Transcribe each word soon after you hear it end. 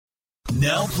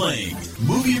Now playing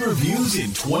movie reviews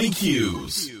in 20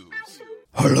 Qs.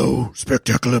 Hello,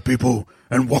 spectacular people,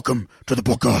 and welcome to the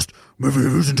podcast, Movie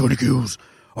Reviews in 20 Qs.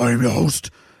 I am your host,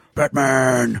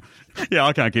 Batman. Yeah,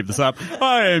 I can't keep this up.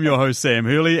 I am your host, Sam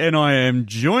Hurley, and I am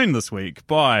joined this week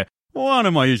by one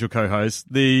of my usual co-hosts,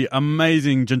 the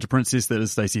amazing ginger princess that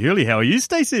is Stacey Hurley. How are you,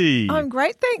 Stacey? I'm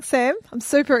great, thanks, Sam. I'm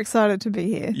super excited to be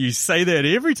here. You say that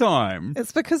every time.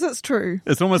 It's because it's true.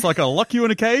 It's almost like I lock you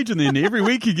in a cage, and then every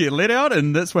week you get let out,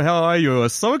 and that's how you are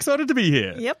so excited to be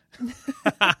here. Yep.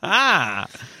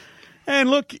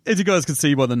 And look, as you guys can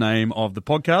see by the name of the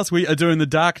podcast, we are doing The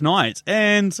Dark Knight.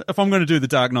 And if I'm going to do The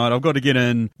Dark Knight, I've got to get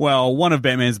in, well, one of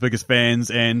Batman's biggest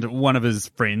fans and one of his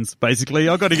friends, basically.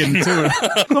 I've got to get into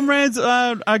it. Comrades,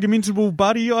 argumentable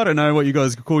buddy, I don't know what you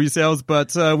guys call yourselves,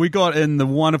 but we got in the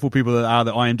wonderful people that are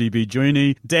the IMDB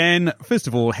journey. Dan, first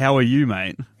of all, how are you,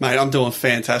 mate? Mate, I'm doing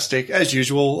fantastic, as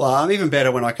usual. I'm even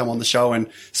better when I come on the show and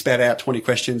spat out 20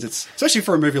 questions. It's especially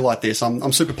for a movie like this.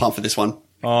 I'm super pumped for this one.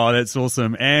 Oh, that's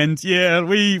awesome. And yeah,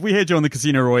 we had you on the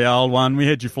Casino Royale one. We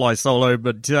had you fly solo,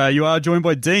 but you are joined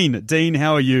by Dean. Dean,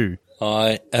 how are you?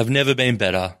 I have never been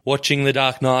better. Watching The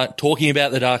Dark Knight, talking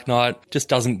about The Dark Knight, just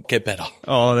doesn't get better.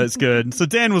 Oh, that's good. So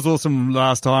Dan was awesome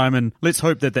last time, and let's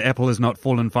hope that the apple has not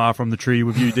fallen far from the tree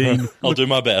with you, Dean. I'll do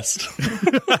my best.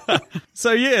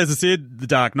 So yeah, as I said, The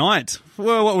Dark Knight.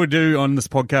 Well, what we'll do on this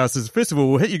podcast is, first of all,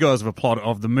 we'll hit you guys with a plot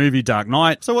of the movie Dark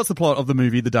Knight. So what's the plot of the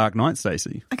movie The Dark Knight,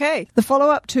 Stacey? Okay, the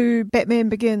follow-up to Batman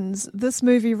Begins. This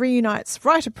movie reunites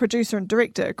writer, producer and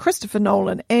director Christopher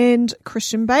Nolan and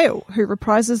Christian Bale, who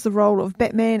reprises the role of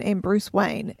Batman and Bruce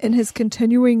Wayne in his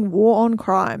continuing war on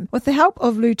crime. With the help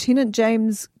of Lieutenant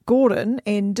James Gordon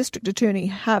and District Attorney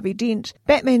Harvey Dent,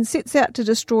 Batman sets out to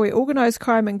destroy organised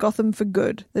crime in Gotham for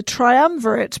good. The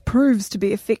triumvirate proves to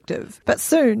be effective, but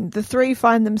soon the three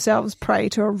find themselves prey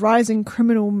to a rising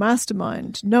criminal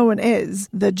mastermind known as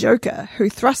the Joker, who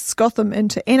thrusts Gotham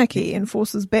into anarchy and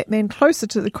forces Batman closer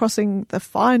to crossing the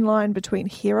fine line between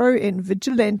hero and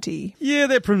vigilante. Yeah,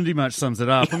 that pretty much sums it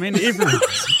up. I mean, everyone's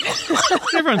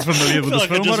familiar with this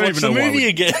film. I don't even know movie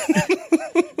again.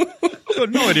 I've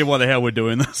got no idea why the hell we're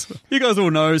doing this. You guys all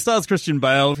know, stars Christian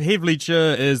Bale, Heath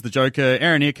Ledger is the Joker,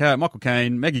 Aaron Eckhart, Michael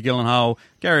Caine, Maggie Gyllenhaal,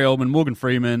 Gary Oldman, Morgan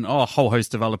Freeman, a whole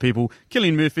host of other people.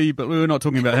 Cillian Murphy, but we're not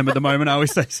talking about him at the moment, are we,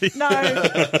 Stacey? No.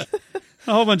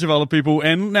 A whole bunch of other people.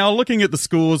 And now looking at the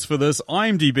scores for this,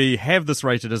 IMDb have this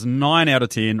rated as 9 out of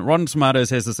 10. Rotten Tomatoes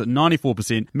has this at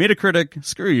 94%. Metacritic,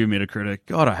 screw you Metacritic.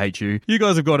 God, I hate you. You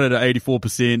guys have got it at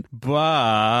 84%.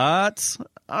 But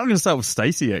I'm going to start with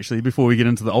Stacey, actually, before we get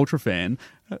into the Ultra fan.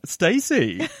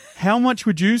 Stacey, how much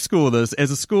would you score this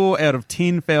as a score out of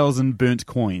 10,000 burnt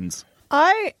coins?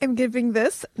 I am giving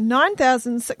this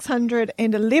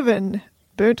 9,611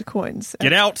 burnt coins.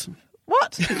 Get out.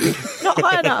 What? Not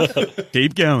high enough.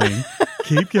 Keep going.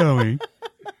 Keep going.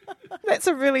 That's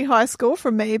a really high score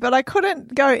from me, but I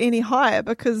couldn't go any higher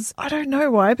because I don't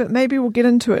know why, but maybe we'll get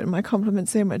into it in my compliment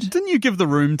sandwich. Didn't you give The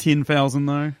Room 10,000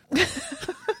 though?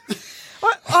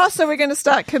 What? Oh, so we're going to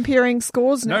start comparing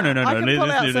scores now? No. I can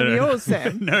pull out some of yours,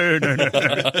 Sam. No.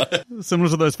 Similar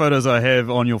to those photos I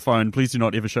have on your phone, please do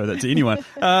not ever show that to anyone.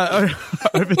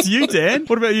 Over to you, Dan.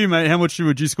 What about you, mate? How much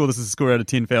would you score this as a score out of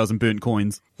 10,000 burnt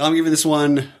coins? I'm giving this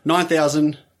one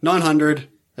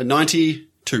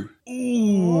 9,992.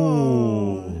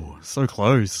 Ooh, so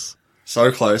close. So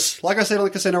close. Like I said on the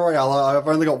Casino Royale, I've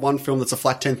only got one film that's a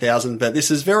flat 10,000, but this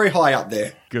is very high up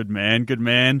there. Good man.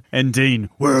 And Dean,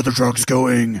 Where are the drugs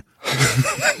going?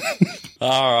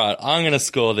 All right, I'm going to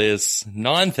score this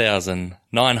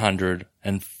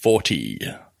 9,940.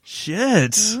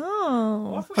 shit.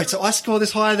 Oh. Wait, so I scored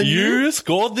this higher than you? You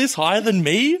scored this higher than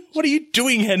me? What are you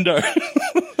doing, Hendo?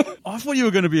 I thought you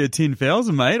were going to be at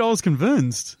 10,000, mate. I was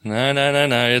convinced. No.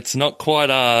 It's not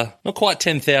quite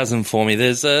 10,000 for me.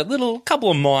 There's a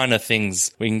couple of minor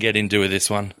things we can get into with this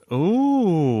one.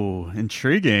 Ooh,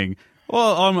 intriguing.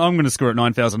 Well, I'm going to score at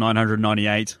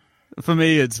 9,998. For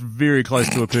me, it's very close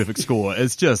to a perfect score.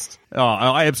 It's just,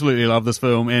 I absolutely love this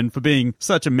film, and for being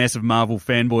such a massive Marvel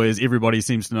fanboy, as everybody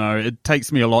seems to know, it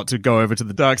takes me a lot to go over to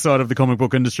the dark side of the comic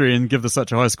book industry and give this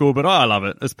such a high score, but I love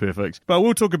it. It's perfect. But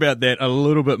we'll talk about that a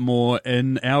little bit more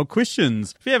in our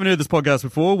questions. If you haven't heard this podcast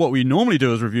before, what we normally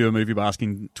do is review a movie by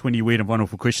asking 20 weird and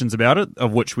wonderful questions about it,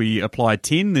 of which we apply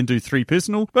 10, then do 3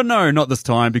 personal. But no, not this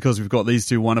time, because we've got these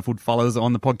 2 wonderful fellas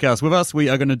on the podcast with us. We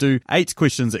are going to do 8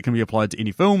 questions that can be applied to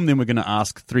any film, then we're going to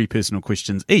ask 3 personal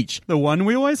questions each. The one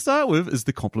we always start with is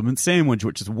the compliment sandwich,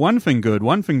 which is one thing good,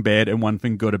 one thing bad, and one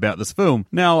thing good about this film.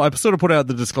 Now, I sort of put out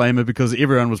the disclaimer because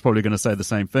everyone was probably going to say the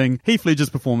same thing. Heath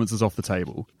Ledger's performance is off the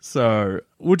table. So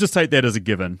we'll just take that as a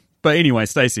given. But anyway,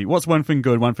 Stacey, what's one thing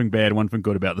good, one thing bad, one thing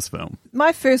good about this film?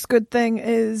 My first good thing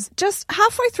is just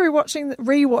halfway through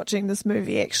rewatching this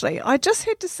movie, actually, I just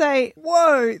had to say,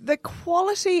 whoa, the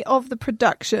quality of the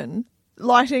production,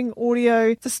 lighting,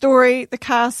 audio, the story, the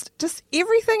cast, just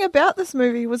everything about this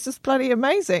movie was just bloody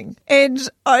amazing. And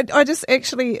I just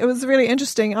actually, it was really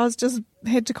interesting. I was just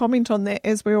had to comment on that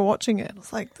as we were watching it. I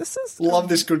was like, this is... Love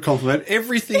this good compliment.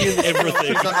 Everything is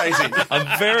Everything. amazing.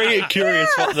 I'm very curious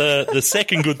what the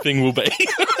second good thing will be.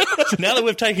 Now that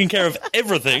we've taken care of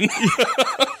everything.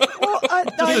 Well,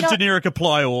 Just a generic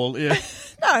apply all, yeah.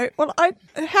 No, well,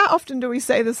 how often do we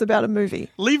say this about a movie?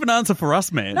 Leave an answer for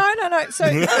us, man. No.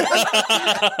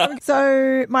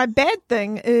 So my bad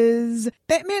thing is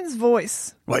Batman's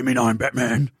voice. Let me know I'm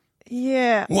Batman.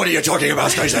 Yeah. What are you talking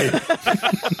about, Stacey?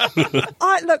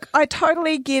 I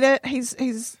totally get it.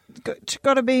 He's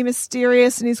got to be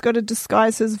mysterious and he's got to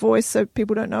disguise his voice so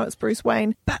people don't know it's Bruce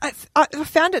Wayne. But I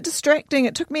found it distracting.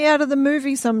 It took me out of the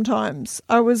movie sometimes.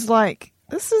 I was like,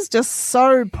 this is just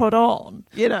so put on,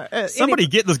 you know. Somebody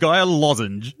get this guy a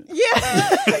lozenge.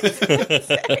 Yeah,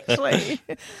 exactly.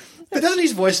 But doesn't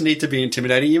his voice need to be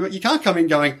intimidating? You can't come in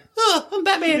going, "Oh, I'm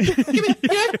Batman."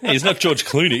 He's not George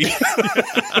Clooney.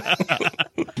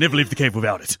 Never leave the cave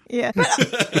without it. Yeah,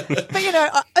 but you know,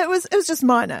 it was just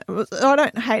minor. I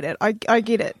don't hate it. I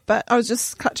get it, but I was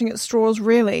just clutching at straws,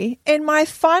 really. And my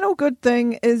final good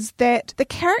thing is that the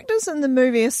characters in the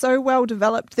movie are so well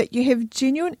developed that you have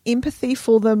genuine empathy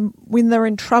for them when they're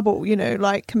in trouble. You know,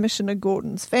 like Commissioner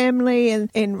Gordon's family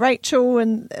and Rachel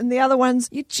and the other ones.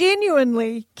 You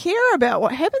genuinely care about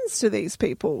what happens to these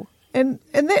people. And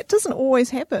that doesn't always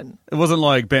happen. It wasn't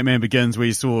like Batman Begins where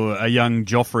you saw a young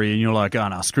Joffrey and you're like, oh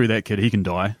no, screw that kid, he can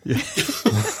die. Yeah.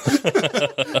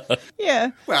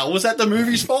 Yeah. Well, was that the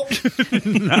movie's fault?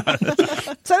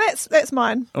 So that's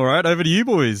mine. All right, over to you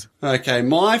boys. Okay,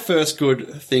 my first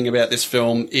good thing about this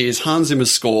film is Hans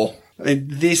Zimmer's score. I mean,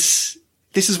 this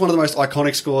is one of the most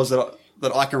iconic scores that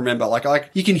I can remember.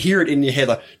 Like, you can hear it in your head,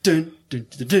 like dun dun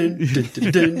dun dun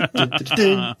dun dun dun dun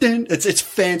dun dun. It's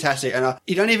fantastic, and I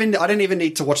don't even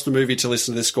need to watch the movie to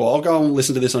listen to this score. I'll go and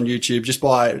listen to this on YouTube just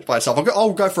by itself.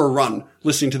 I'll go for a run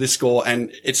listening to this score,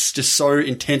 and it's just so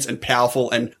intense and powerful,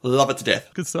 and love it to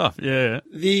death. Good stuff, yeah.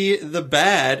 The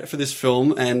bad for this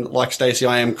film, and like Stacey,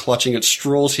 I am clutching at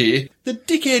straws here. The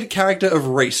dickhead character of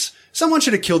Reese. Someone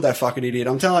should have killed that fucking idiot,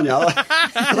 I'm telling you.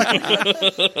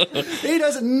 He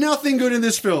does nothing good in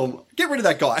this film. Get rid of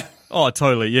that guy. Oh,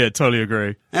 totally. Yeah, totally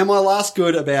agree. And my last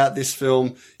good about this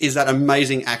film is that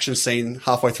amazing action scene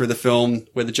halfway through the film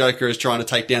where the Joker is trying to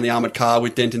take down the armored car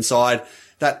with Dent inside.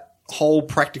 That whole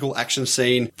practical action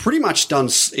scene, pretty much done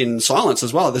in silence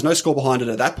as well. There's no score behind it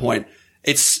at that point.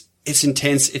 It's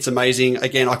intense. It's amazing.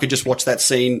 Again, I could just watch that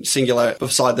scene singular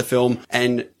beside the film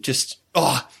and just...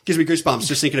 gives me goosebumps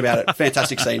just thinking about it.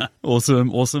 Fantastic scene.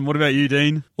 Awesome. What about you,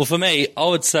 Dean? Well, for me, I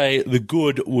would say the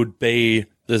good would be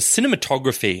the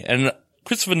cinematography. And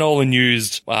Christopher Nolan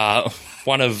used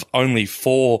one of only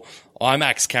 4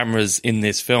 IMAX cameras in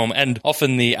this film, and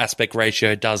often the aspect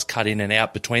ratio does cut in and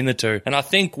out between the two. And I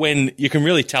think when you can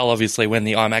really tell, obviously, when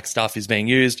the IMAX stuff is being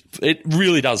used, it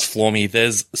really does floor me.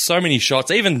 There's so many shots,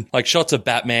 even like shots of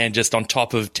Batman just on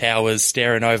top of towers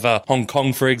staring over Hong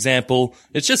Kong, for example.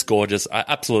 It's just gorgeous. I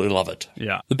absolutely love it.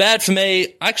 Yeah. The bad for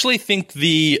me, I actually think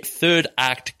the third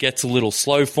act gets a little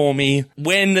slow for me.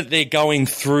 When they're going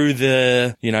through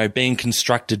the, being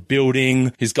constructed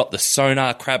building, he's got the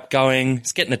sonar crap going,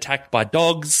 he's getting attacked by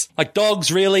dogs. Like,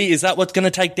 dogs, really? Is that what's going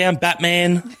to take down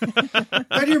Batman?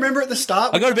 Don't you remember at the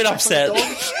start? I got a bit upset.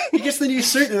 He gets the new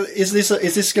suit. Is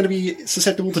this going to be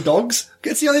susceptible to dogs?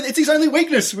 It's his only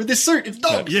weakness with this suit. It's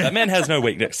dogs. Yeah. Batman has no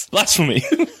weakness. Blasphemy.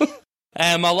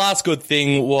 And my last good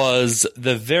thing was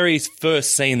the very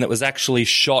first scene that was actually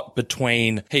shot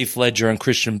between Heath Ledger and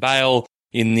Christian Bale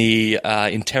in the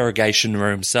interrogation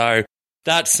room. So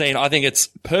that scene, I think it's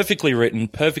perfectly written,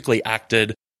 perfectly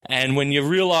acted. And when you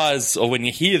realize, or when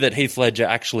you hear that Heath Ledger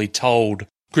actually told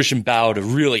Christian Bale to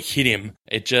really hit him,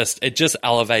 it just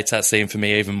elevates that scene for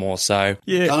me even more. So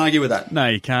yeah, can't argue with that. No,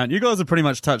 you can't. You guys have pretty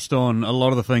much touched on a lot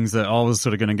of the things that I was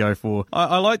sort of going to go for.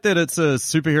 I like that it's a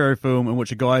superhero film in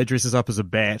which a guy dresses up as a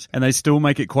bat, and they still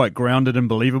make it quite grounded and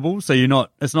believable. So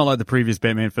it's not like the previous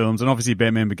Batman films, and obviously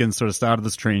Batman Begins sort of started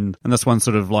this trend, and this one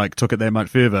sort of like took it that much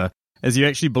further. As you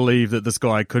actually believe that this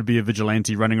guy could be a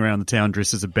vigilante running around the town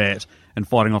dressed as a bat and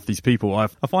fighting off these people. I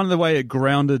find the way it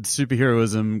grounded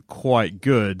superheroism quite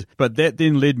good, but that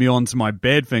then led me on to my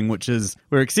bad thing, which is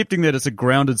we're accepting that it's a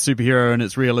grounded superhero and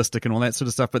it's realistic and all that sort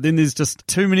of stuff, but then there's just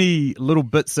too many little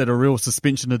bits that are real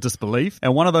suspension of disbelief.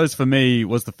 And one of those for me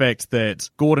was the fact that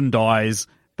Gordon dies,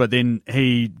 but then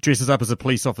he dresses up as a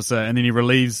police officer, and then he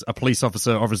relieves a police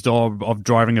officer of his job of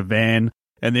driving a van,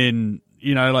 and then,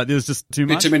 you know, like, there's just too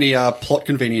much. Too many plot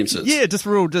conveniences. Yeah, just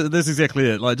that's exactly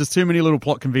it. Like, just too many little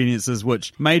plot conveniences,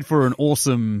 which made for an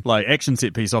awesome, like, action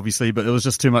set piece, obviously, but it was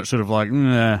just too much sort of like,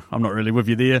 nah, I'm not really with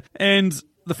you there. And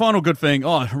the final good thing,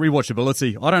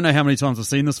 rewatchability. I don't know how many times I've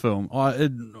seen this film.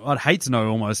 I'd hate to know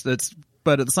almost.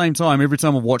 But at the same time, every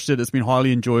time I've watched it, it's been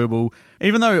highly enjoyable.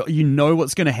 Even though you know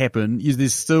what's going to happen,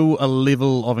 there's still a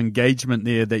level of engagement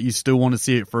there that you still want to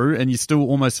see it through, and you still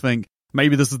almost think,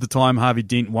 maybe this is the time Harvey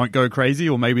Dent won't go crazy,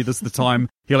 or maybe this is the time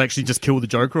he'll actually just kill the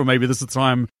Joker, or maybe this is the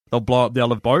time they'll blow up the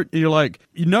other boat. And you're like,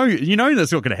 you know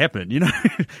that's not going to happen. You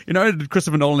know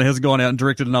Christopher Nolan hasn't gone out and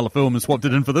directed another film and swapped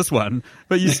it in for this one,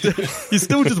 but you're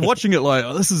still just watching it like,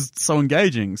 oh, this is so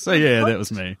engaging. So yeah, that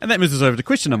was me. And that moves us over to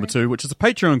question number 2, which is a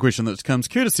Patreon question that comes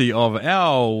courtesy of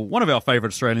one of our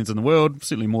favourite Australians in the world,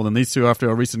 certainly more than these two after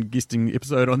our recent guesting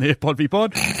episode on their Pod v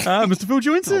Pod, Mr. Phil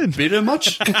Joinson. Bitter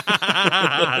much?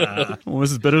 Well,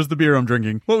 this is bitter as the beer I'm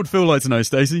drinking. What would Phil like to know,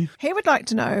 Stacey? He would like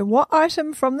to know, what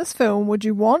item from this film would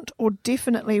you want or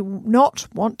definitely not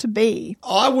want to be?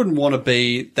 I wouldn't want to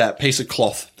be that piece of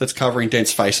cloth that's covering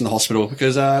Dent's face in the hospital,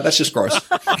 because that's just gross.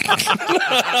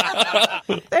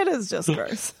 That is just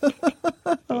gross.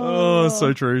 Oh,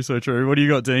 so true, so true. What do you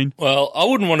got, Dean? Well, I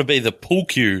wouldn't want to be the pool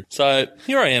cue. So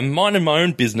here I am, minding my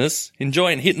own business,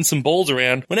 enjoying hitting some balls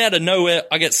around, when out of nowhere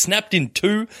I get snapped in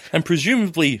two and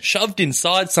presumably shoved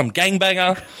inside some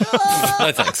gangbanger.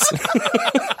 No thanks.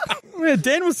 Yeah,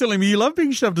 Dan was telling me you love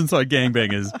being shoved inside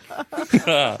gangbangers.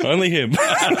 Only him.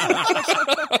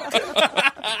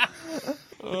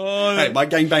 Hey, my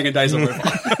gangbanger days are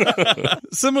over.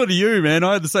 Similar to you, man,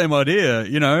 I had the same idea.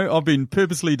 You know, I've been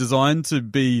purposely designed to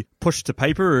be pushed to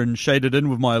paper and shaded in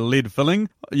with my lead filling.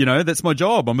 You know, that's my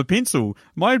job. I'm a pencil.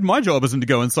 My job isn't to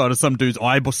go inside of some dude's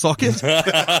eye socket.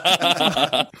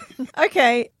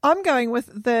 Okay, I'm going with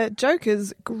the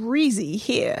Joker's greasy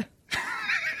hair.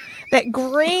 That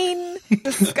green,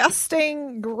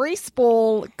 disgusting grease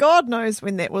ball, God knows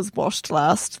when that was washed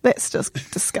last. That's just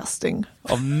disgusting.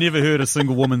 I've never heard a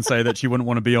single woman say that she wouldn't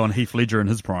want to be on Heath Ledger in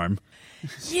his prime.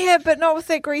 Yeah, but not with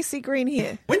that greasy green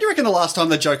hair. When do you reckon the last time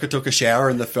the Joker took a shower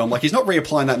in the film? Like, he's not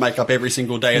reapplying that makeup every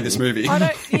single day of this movie. I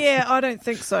don't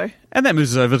think so. And that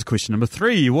moves us over to question number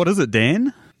 3. What is it,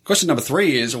 Dan? Question number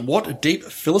 3 is, what deep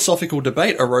philosophical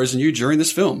debate arose in you during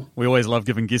this film? We always love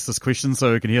giving guests this question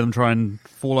so we can hear them try and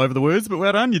fall over the words, but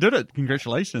well done, you did it.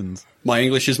 Congratulations. My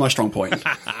English is my strong point.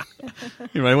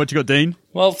 Anyway, what you got, Dean?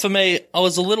 Well, for me, I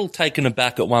was a little taken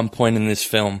aback at one point in this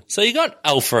film. So you got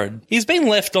Alfred. He's been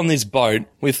left on this boat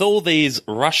with all these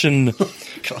Russian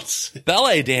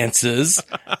ballet dancers,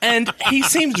 and he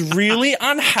seems really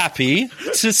unhappy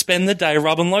to spend the day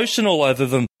rubbing lotion all over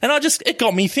them. And it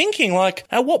got me thinking, like,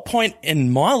 at what point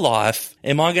in my life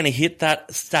am I going to hit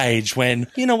that stage when,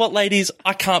 you know what, ladies,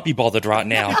 I can't be bothered right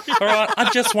now. All right,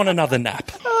 I just want another nap.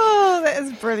 Oh, that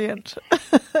is brilliant.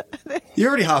 You're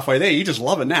already halfway there. You just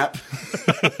love a nap.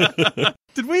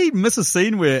 Did we miss a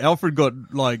scene where Alfred got,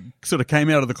 like, sort of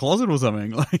came out of the closet or something?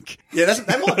 Like, yeah,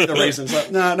 that might be the reason. It's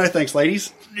like, no thanks,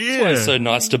 ladies. yeah. It's so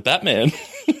nice to Batman.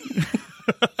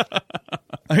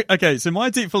 Okay, so my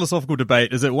deep philosophical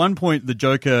debate is at one point the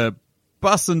Joker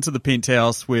busts into the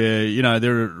penthouse where, you know,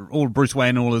 they're all Bruce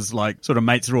Wayne and all his, like, sort of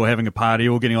mates are all having a party,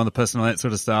 all getting on the piss and all that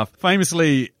sort of stuff.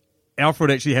 Famously,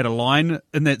 Alfred actually had a line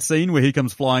in that scene where he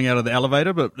comes flying out of the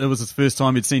elevator, but it was his first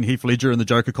time he'd seen Heath Ledger in the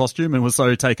Joker costume and was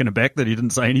so taken aback that he didn't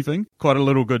say anything. Quite a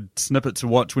little good snippet to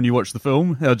watch when you watch the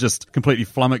film, how just completely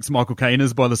flummoxed Michael Caine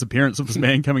is by this appearance of this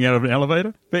man coming out of an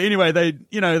elevator. But anyway, they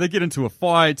get into a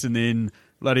fight, and then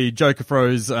bloody Joker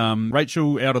throws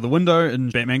Rachel out of the window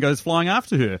and Batman goes flying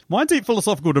after her. My deep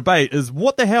philosophical debate is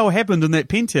what the hell happened in that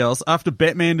penthouse after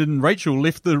Batman and Rachel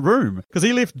left the room? Because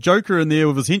he left Joker in there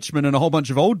with his henchmen and a whole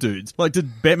bunch of old dudes. Like,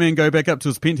 did Batman go back up to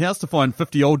his penthouse to find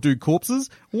 50 old dude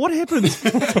corpses? What happened?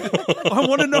 I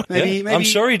want to know. Maybe I'm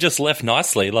sure he just left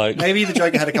nicely. Like, maybe the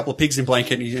Joker had a couple of pigs in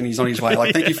blanket and he's on his way.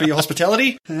 Like, thank you for your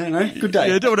hospitality. I don't know. Good day.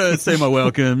 Yeah, don't want to say my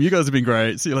welcome. You guys have been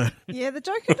great. See you later. Yeah, the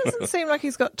Joker doesn't seem like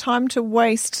he's got time to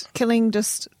waste killing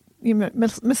just, you know,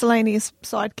 miscellaneous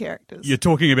side characters. You're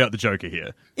talking about the Joker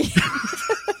here.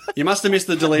 You must have missed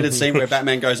the deleted scene where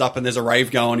Batman goes up and there's a rave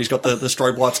going. He's got the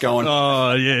strobe lights going.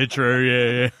 Oh, yeah,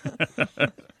 true. Yeah.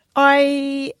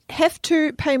 I have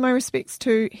to pay my respects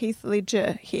to Heath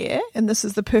Ledger here, and this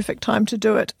is the perfect time to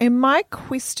do it. And my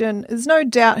question is, no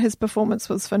doubt his performance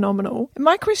was phenomenal.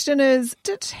 My question is,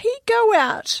 did he go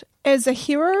out as a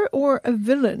hero or a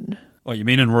villain? Oh, you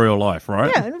mean in real life,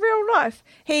 right? Yeah, in real life.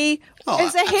 He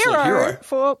is a hero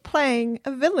for playing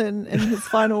a villain in his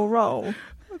final role.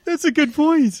 That's a good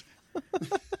point.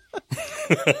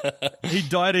 He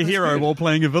died a hero while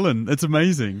playing a villain. It's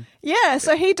amazing. Yeah,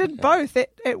 so he did both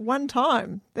at one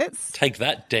time. That's Take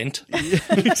that, Dent.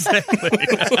 Exactly.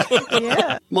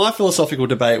 yeah. My philosophical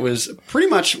debate was pretty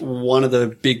much one of the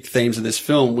big themes of this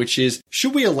film, which is,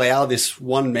 should we allow this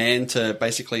one man to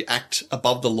basically act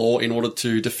above the law in order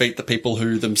to defeat the people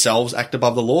who themselves act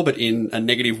above the law, but in a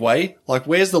negative way? Like,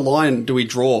 where's the line do we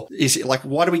draw? Is it like,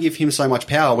 why do we give him so much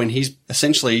power when he's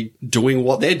essentially doing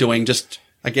what they're doing, just,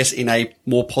 I guess, in a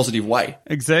more positive way?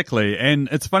 Exactly. And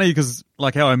it's funny because,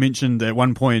 like how I mentioned at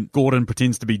one point, Gordon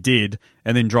pretends to be dead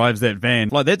and then drives that van.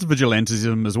 Like, that's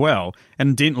vigilantism as well.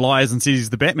 And Dent lies and says he's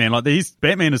the Batman. Like,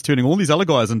 Batman is turning all these other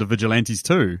guys into vigilantes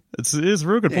too. It's a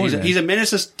real good point. He's a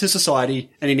menace to society,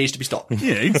 and he needs to be stopped.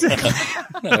 Yeah, exactly.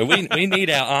 No, we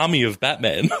need our army of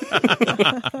Batman.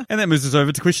 And that moves us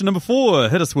over to question number 4.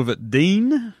 Hit us with it,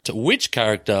 Dean. So which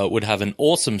character would have an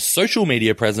awesome social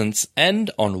media presence and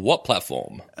on what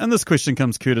platform? And this question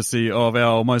comes courtesy of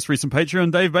our most recent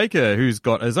Patreon, Dave Baker, who's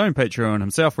got his own Patreon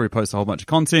himself where he posts a whole bunch of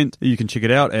content. You can check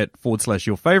it out at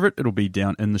 /your favorite. It'll be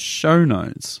down in the show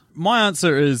notes. My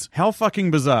answer is, how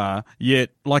fucking bizarre,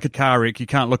 yet like a car wreck, you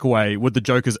can't look away, would the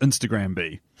Joker's Instagram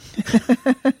be?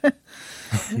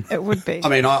 It would be. I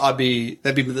mean, that'd be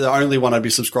the only one I'd be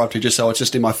subscribed to, just so it's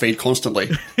just in my feed constantly.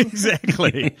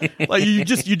 Exactly. Like, you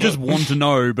just want to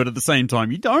know, but at the same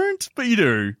time, you don't, but you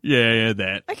do. Yeah,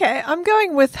 that. Okay, I'm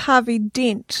going with Harvey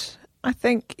Dent. I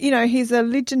think, he's a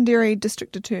legendary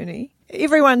district attorney.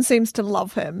 Everyone seems to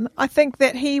love him. I think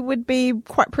that he would be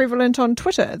quite prevalent on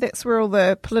Twitter. That's where all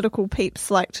the political peeps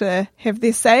like to have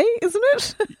their say, isn't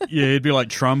it? Yeah, it'd be like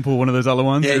Trump or one of those other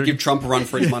ones. Yeah, give Trump a run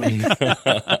for his money.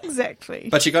 Exactly.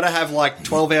 But you got to have like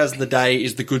 12 hours of the day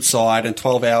is the good side, and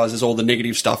 12 hours is all the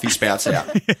negative stuff he spouts out.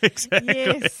 Exactly.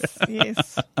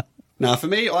 Yes. Now, for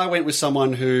me, I went with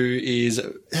someone who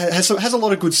has a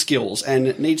lot of good skills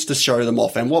and needs to show them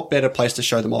off. And what better place to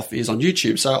show them off is on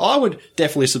YouTube. So I would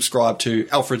definitely subscribe to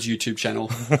Alfred's YouTube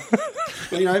channel.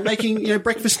 Making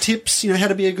breakfast tips. How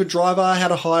to be a good driver, how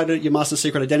to hide your master's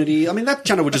secret identity. I mean, that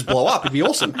channel would just blow up. It'd be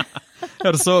awesome.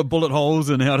 How to sew up bullet holes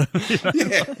and how to.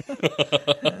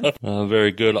 Yeah.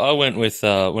 Very good. I went with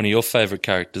one of your favourite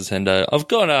characters, Hendo. I've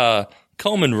got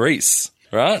Coleman Reese.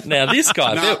 Right? Now, this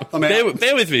guy, bear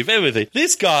with me.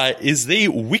 This guy is the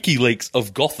WikiLeaks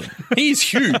of Gotham. He's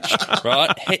huge,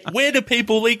 right? Where do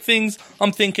people leak things?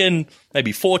 I'm thinking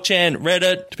maybe 4chan,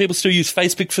 Reddit. Do people still use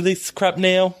Facebook for this crap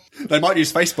now? They might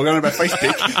use Facebook. I don't know about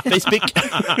Facebook.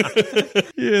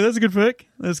 Facebook. Yeah, that's a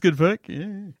good pick.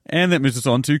 Yeah. And that moves us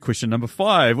on to question number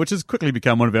 5, which has quickly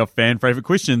become one of our fan favourite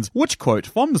questions. Which quote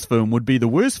from this film would be the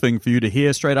worst thing for you to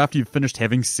hear straight after you've finished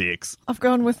having sex? I've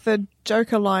gone with the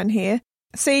Joker line here.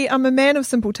 See, I'm a man of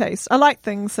simple taste. I like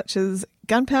things such as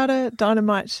gunpowder,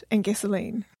 dynamite, and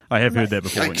gasoline. I have heard that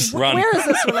before. Run. Where is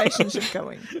this relationship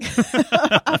going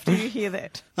after you hear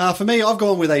that? For me, I've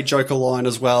gone with a Joker line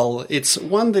as well. It's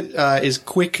one that is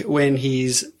quick when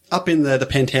he's up in the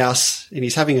penthouse and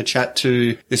he's having a chat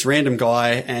to this random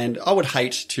guy, and I would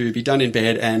hate to be done in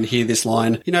bed and hear this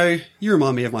line, you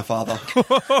remind me of my father.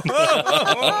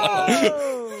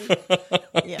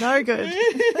 Yeah. No good.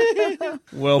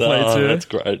 Well played, sir.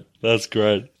 That's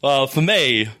great. Well, for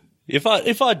me, if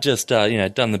I'd just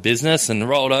done the business and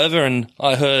rolled over and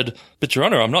I heard, but Your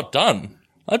Honour, I'm not done,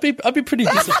 I'd be pretty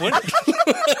disappointed.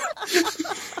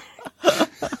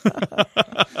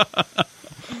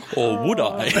 Or would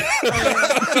I?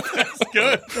 That's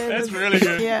good. That's really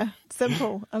good. Yeah.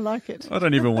 Simple. I like it. I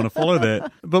don't even want to follow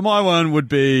that. But my one would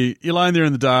be, you're lying there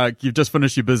in the dark, you've just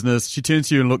finished your business, she turns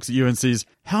to you and looks at you and says,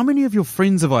 how many of your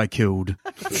friends have I killed?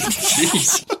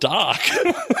 Jeez, dark.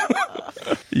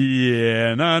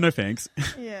 Yeah, no thanks.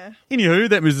 Yeah. Anywho,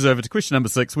 that moves us over to question number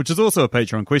 6, which is also a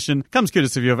Patreon question. Comes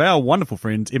courtesy of our wonderful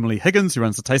friend, Emily Higgins, who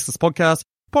runs the Tasteless podcast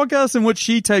in which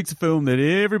she takes a film that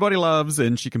everybody loves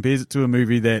and she compares it to a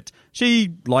movie that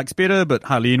she likes better but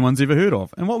hardly anyone's ever heard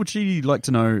of. And what would she like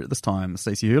to know this time,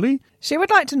 Stacey Hurley? She would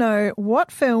like to know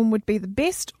what film would be the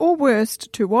best or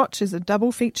worst to watch as a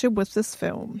double feature with this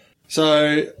film.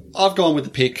 So I've gone with the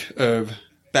pick of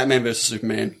Batman vs.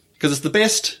 Superman because it's the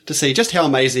best to see just how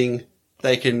amazing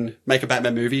they can make a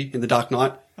Batman movie in The Dark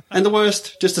Knight, and the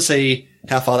worst just to see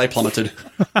how far they plummeted.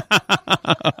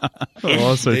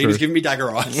 Oh, so He true. was giving me dagger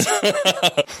eyes.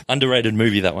 Underrated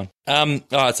movie, that one. All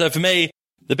right, so for me,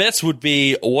 the best would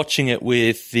be watching it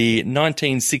with the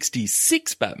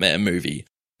 1966 Batman movie,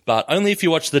 but only if you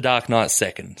watch The Dark Knight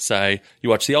second. So you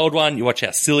watch the old one, you watch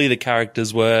how silly the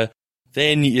characters were,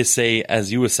 then you see,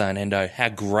 as you were saying, Endo, how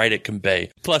great it can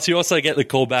be. Plus, you also get the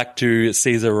callback to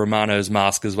Cesar Romano's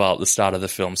mask as well at the start of the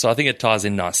film. So I think it ties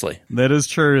in nicely. That is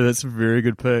true. That's a very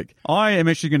good pick. I am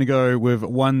actually going to go with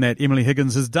one that Emily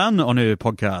Higgins has done on her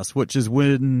podcast, which is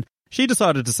when she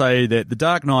decided to say that The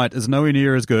Dark Knight is nowhere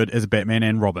near as good as Batman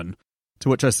and Robin. To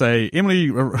which I say,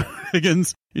 Emily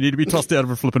Higgins, you need to be tossed out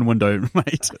of a flipping window,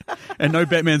 mate. And no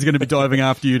Batman's going to be diving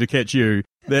after you to catch you.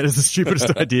 That is the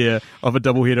stupidest idea of a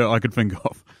doubleheader I could think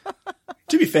of.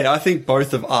 To be fair, I think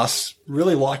both of us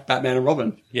really like Batman and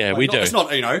Robin. Yeah, we do. It's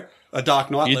not, a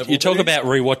Dark Knight level. You talk about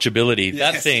rewatchability.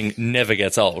 Yes. That thing never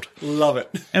gets old. Love it.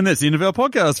 And that's the end of our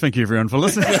podcast. Thank you, everyone, for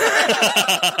listening.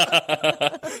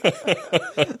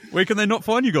 Where can they not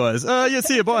find you guys?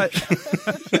 See you. Bye.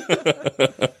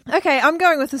 Okay, I'm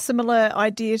going with a similar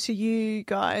idea to you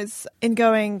guys in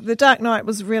going, The Dark Knight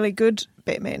was a really good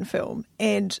Batman film.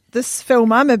 And this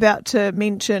film I'm about to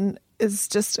mention is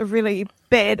just a really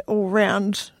bad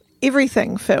all-round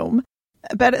everything film.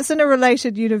 But it's in a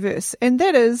related universe, and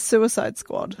that is Suicide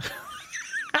Squad.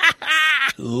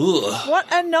 What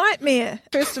a nightmare.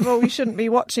 First of all, you shouldn't be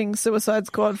watching Suicide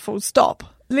Squad full stop,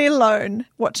 let alone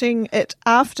watching it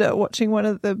after watching one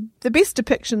of the best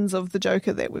depictions of the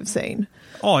Joker that we've seen.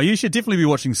 Oh, you should definitely be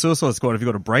watching Suicide Squad if you've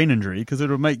got a brain injury, because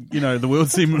it'll make, the world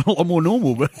seem a lot more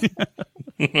normal. But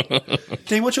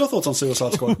Dean, what's your thoughts on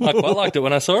Suicide Squad? I quite liked it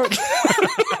when I saw it.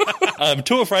 I'm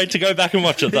too afraid to go back and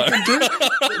watch it, though.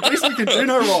 At least we can do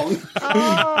no wrong.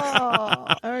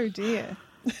 Oh dear.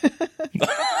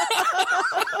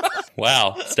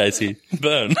 Wow, Stacey.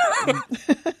 Burn.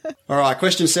 All right,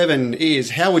 question 7 is,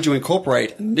 how would you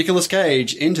incorporate Nicolas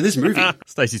Cage into this movie?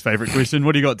 Stacey's favourite question.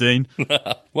 What do you got, Dean?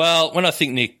 Well, when I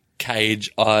think Nick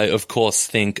Cage, I, of course,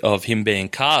 think of him being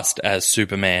cast as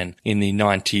Superman in the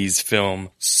 90s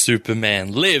film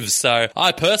Superman Lives. So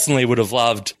I personally would have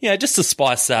loved, just to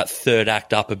spice that third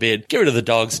act up a bit, get rid of the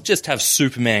dogs, just have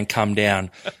Superman come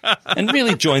down and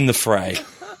really join the fray.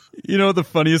 You know what the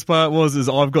funniest part was is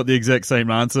I've got the exact same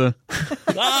answer.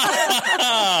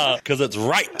 Because it's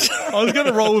right. I was going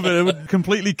to roll with it. It would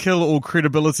completely kill all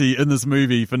credibility in this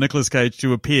movie for Nicolas Cage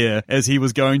to appear as he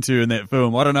was going to in that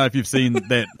film. I don't know if you've seen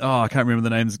that. I can't remember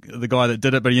the names, the guy that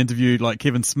did it, but he interviewed like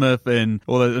Kevin Smith and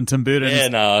Tim Burton.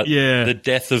 Yeah. The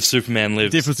Death of Superman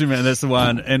Lives. Death of Superman, that's the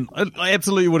one. And I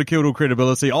absolutely would have killed all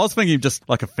credibility. I was thinking just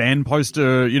like a fan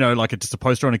poster, just a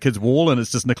poster on a kid's wall and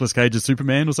it's just Nicolas Cage as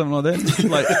Superman or something like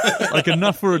that. like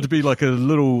enough for it to be like a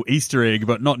little Easter egg,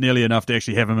 but not nearly enough to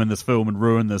actually have him in this film and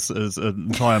ruin this as an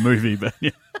entire movie. But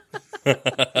yeah.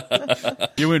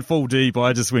 You went full deep.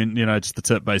 I just went, just the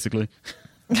tip basically.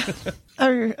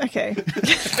 Oh, okay.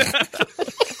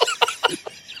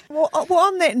 Well,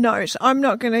 on that note, I'm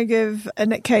not going to give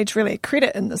Nick Cage really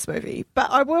credit in this movie, but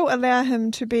I will allow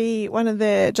him to be one of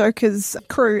the Joker's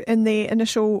crew in the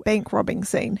initial bank robbing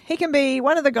scene. He can be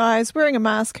one of the guys wearing a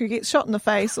mask who gets shot in the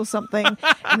face or something,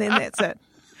 and then that's it.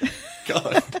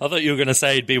 God. I thought you were going to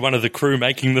say he'd be one of the crew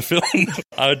making the film.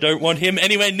 I don't want him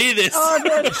anywhere near this. Oh,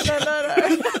 no.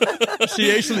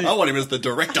 I want him as the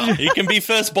director. He can be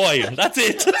first boy. That's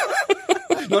it.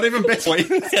 Not even best boy.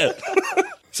 Yeah.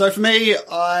 So for me,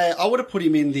 I would have put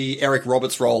him in the Eric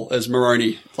Roberts role as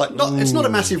Maroni. It's not a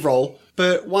massive role,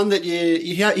 but one that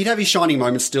he'd have his shining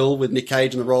moments still with Nick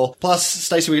Cage in the role. Plus,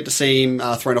 Stacey, we get to see him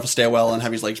thrown off a stairwell and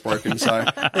have his legs broken. So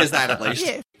there's that at least.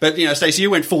 Yeah. But Stacey,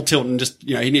 you went full tilt and just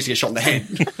he needs to get shot in the head.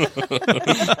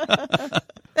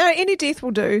 No, any death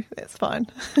will do. That's fine.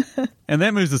 And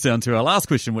that moves us down to our last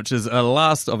question, which is our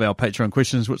last of our Patreon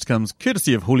questions, which comes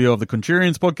courtesy of Julio of the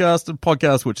Contrarians podcast, a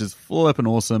podcast which is flippin'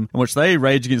 awesome, in which they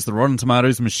rage against the Rotten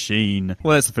Tomatoes machine.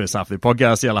 Well, that's the first half of their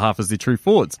podcast. The other half is their true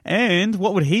thoughts. And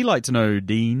what would he like to know,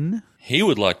 Dean? He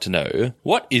would like to know,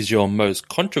 what is your most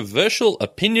controversial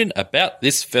opinion about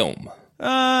this film?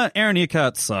 Aaron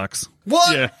Eckhart sucks.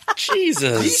 What? Yeah.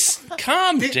 Jesus.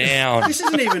 Calm down. This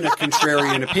isn't even a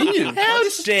contrarian opinion. How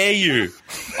dare you?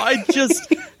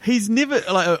 He's never,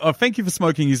 Thank You for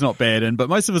Smoking he's not bad in, but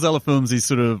most of his other films he's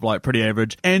sort of pretty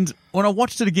average. And when I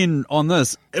watched it again on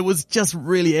this, it was just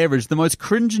really average. The most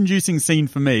cringe-inducing scene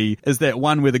for me is that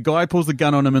one where the guy pulls the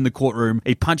gun on him in the courtroom,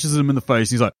 he punches him in the face,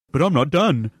 and he's like, but I'm not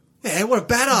done. Yeah, what a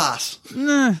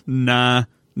badass. Nah.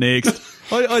 Next.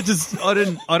 I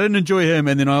didn't enjoy him,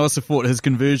 and then I also thought his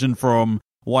conversion from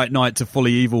White Knight to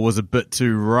Fully Evil was a bit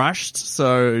too rushed,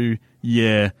 so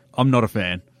yeah, I'm not a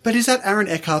fan. But is that Aaron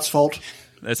Eckhart's fault?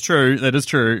 That's true. That is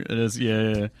true. It is,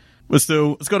 yeah. But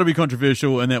still, it's got to be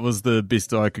controversial, and that was the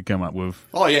best I could come up with.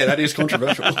 Oh yeah, that is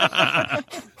controversial.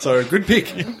 So, good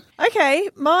pick. Okay,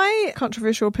 my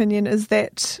controversial opinion is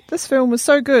that this film was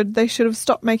so good, they should have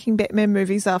stopped making Batman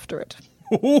movies after it.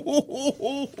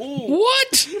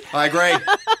 What? I agree.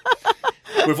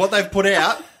 With what they've put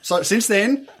out, so since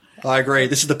then, I agree.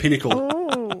 This is the pinnacle.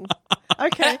 Ooh.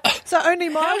 Okay, so only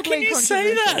mildly How can you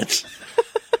say controversial. that?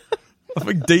 I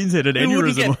think Dean's had an You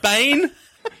wouldn't aneurysm. get Bane.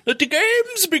 Let the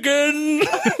games begin.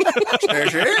 Not doing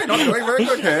very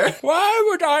good here. Why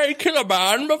would I kill a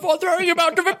man before throwing him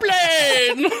out of a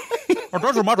plane? It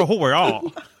doesn't matter who we are.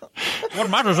 What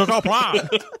matters is our plan.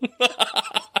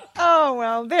 Oh,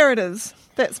 well, there it is.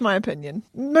 That's my opinion.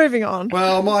 Moving on.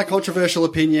 Well, my controversial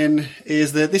opinion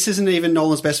is that this isn't even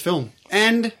Nolan's best film.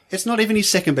 And it's not even his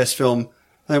second best film.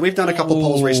 We've done a couple of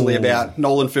polls recently about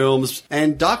Nolan films,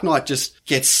 and Dark Knight just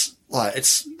gets, like,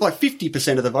 it's like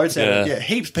 50% of the votes out of it. Yeah,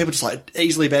 heaps of people just, like,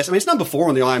 easily best. I mean, it's number 4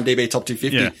 on the IMDb top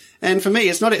 250. Yeah. And for me,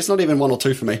 it's not even 1 or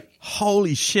 2 for me.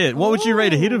 Holy shit. What would you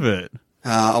rate ahead of it?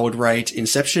 I would rate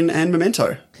Inception and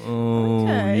Memento. Oh,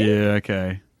 Okay. yeah,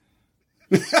 okay.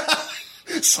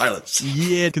 Silence.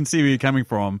 Yeah, I can see where you're coming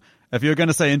from. If you're going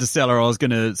to say Interstellar, I was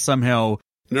going to somehow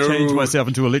change myself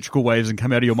into electrical waves and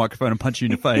come out of your microphone and punch you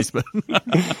in the face. But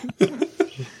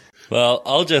Well,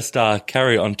 I'll just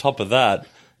carry on top of that.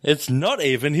 It's not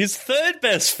even his third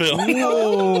best film.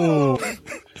 oh, I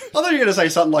thought you were going to say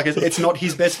something like it's not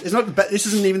his best. It's not. This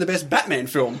isn't even the best Batman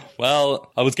film.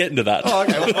 Well, I was getting to that. Oh,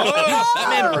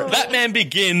 okay. Batman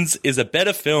Begins is a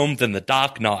better film than The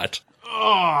Dark Knight.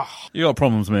 you got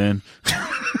problems, man.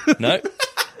 No.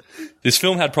 This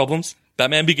film had problems.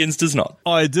 Batman Begins does not.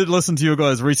 I did listen to your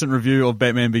guys' recent review of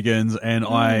Batman Begins, and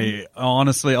I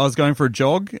honestly, I was going for a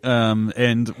jog,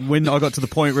 and when I got to the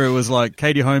point where it was like,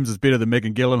 Katie Holmes is better than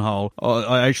Megan Gyllenhaal,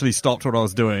 I actually stopped what I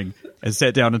was doing and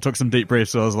sat down and took some deep breaths.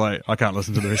 So I was like, I can't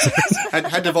listen to the rest of this.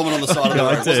 Had to vomit on the side of the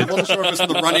road. Wasn't sure if it was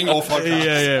from the running or podcast.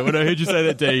 Yeah. When I heard you say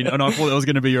that, Dean, and I thought that was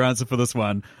going to be your answer for this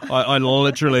one, I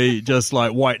literally just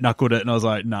like white knuckled it, and I was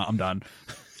like, nah, I'm done.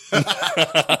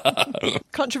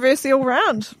 Controversy all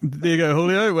round. There you go,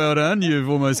 Julio. Well done. You've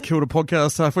almost killed a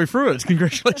podcast halfway through it.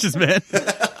 Congratulations, man.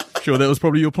 Sure, that was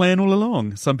probably your plan all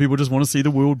along. Some people just want to see the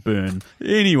world burn.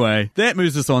 Anyway, that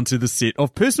moves us on to the set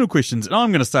of personal questions. And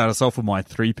I'm going to start us off with my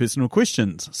 3 personal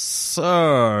questions.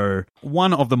 So,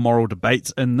 one of the moral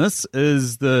debates in this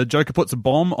is the Joker puts a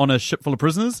bomb on a ship full of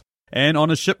prisoners and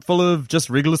on a ship full of just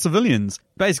regular civilians.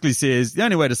 Basically says the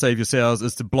only way to save yourselves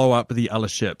is to blow up the other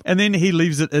ship. And then he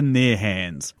leaves it in their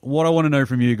hands. What I want to know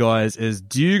from you guys is,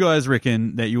 do you guys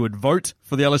reckon that you would vote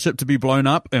for the other ship to be blown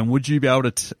up? And would you be able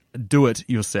to do it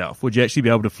yourself? Would you actually be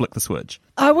able to flick the switch?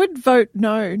 I would vote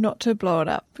no, not to blow it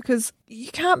up, because you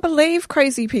can't believe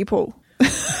crazy people.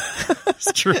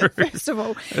 It's true. First of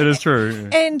all. It is true.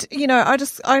 And, you know, I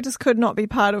just could not be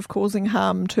part of causing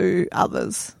harm to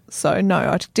others. So, no,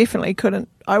 I definitely couldn't.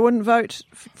 I wouldn't vote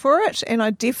for it, and I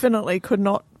definitely could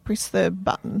not press the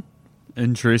button.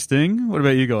 Interesting. What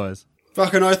about you guys?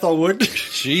 Fucking oath I would.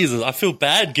 Jesus, I feel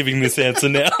bad giving this answer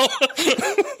now.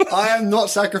 I am not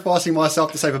sacrificing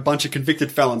myself to save a bunch of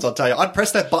convicted felons, I'll tell you. I'd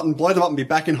press that button, blow them up, and be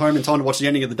back in home in time to watch the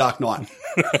ending of The Dark Knight.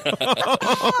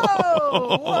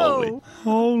 Whoa.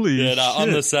 Holy Yeah, shit. no,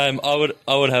 I'm the same. I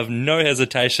would have no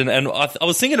hesitation, and I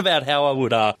was thinking about how I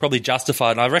would probably justify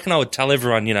it. And I reckon I would tell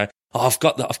everyone, you know, oh, I've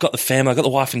got the family, I've got the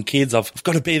wife and kids, I've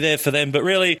got to be there for them. But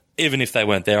really, even if they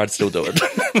weren't there, I'd still do it.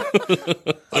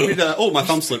 My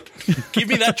thumb slipped. Give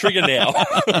me that trigger now.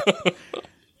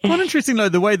 Quite interesting, though,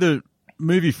 the way the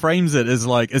movie frames it is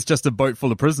like it's just a boat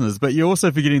full of prisoners, but you're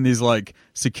also forgetting these like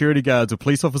security guards or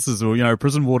police officers or, you know,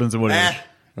 prison wardens or whatever.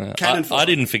 Cannon fire. I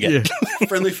didn't forget. Yeah.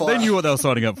 Friendly fire. They knew what they were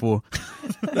signing up for.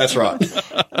 That's right.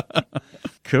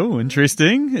 Cool.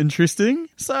 Interesting.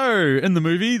 So, in the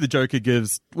movie, the Joker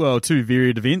gives, well, 2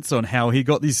 varied events on how he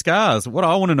got these scars. What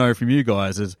I want to know from you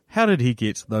guys is, how did he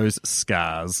get those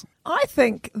scars? I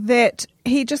think that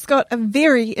he just got a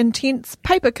very intense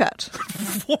paper cut.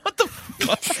 What the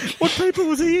fuck? What paper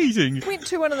was he eating? Went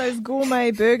to one of those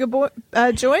gourmet burger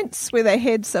joints where they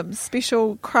had some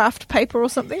special craft paper or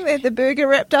something they had the burger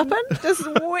wrapped up in. Just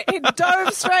he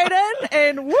dove straight in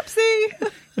and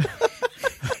whoopsie.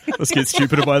 Let's get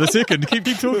stupider by the second. Keep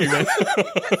talking, man.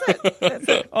 That's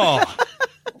it. Oh,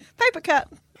 Paper cut.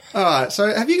 All right,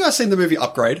 so have you guys seen the movie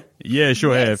Upgrade? yeah,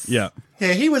 sure have. Yeah.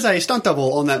 Yeah, he was a stunt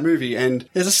double on that movie, and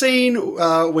there's a scene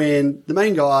when the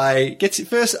main guy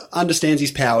first understands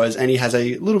his powers, and he has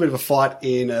a little bit of a fight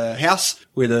in a house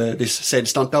with this said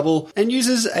stunt double, and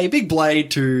uses a big blade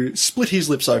to split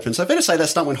his lips open. So I better say that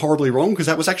stunt went horribly wrong, because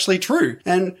that was actually true.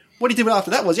 And what he did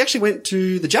after that was he actually went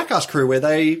to the Jackass crew, where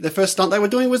the first stunt they were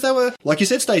doing was they were, like you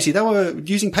said, Stacey, they were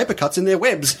using paper cuts in their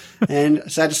webs. And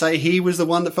sad to say, he was the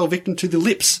one that fell victim to the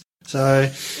lips. So,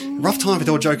 rough time for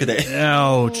the old Joker there.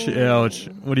 Ouch.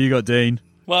 What do you got, Dean?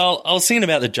 Well, I was thinking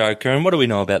about the Joker, and what do we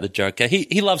know about the Joker?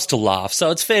 He loves to laugh,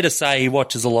 so it's fair to say he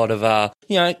watches a lot of,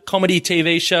 comedy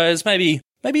TV shows. Maybe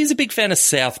he's a big fan of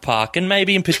South Park, and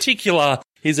maybe in particular,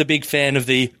 he's a big fan of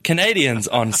the Canadians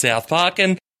on South Park,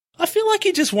 and I feel like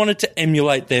he just wanted to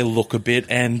emulate their look a bit,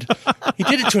 and he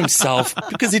did it to himself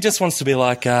because he just wants to be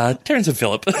like Terrence and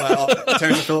Phillip. Well,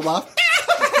 Terrence and Phillip laugh.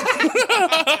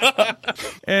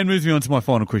 And moving on to my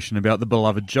final question about the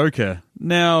beloved Joker.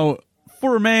 Now,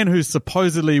 for a man who's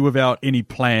supposedly without any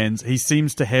plans, he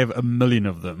seems to have a million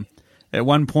of them. At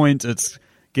one point, it's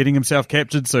getting himself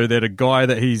captured so that a guy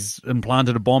that he's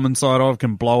implanted a bomb inside of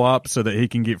can blow up so that he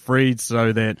can get freed,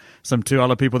 so that some two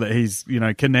other people that he's,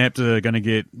 kidnapped are going to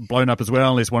get blown up as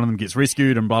well unless one of them gets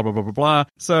rescued and blah, blah, blah, blah, blah.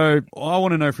 So I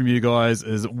want to know from you guys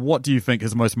is what do you think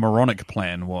his most moronic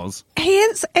plan was? He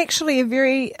is actually a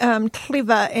very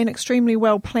clever and extremely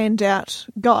well planned out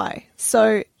guy.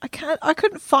 So I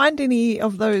couldn't find any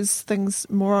of those things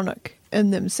moronic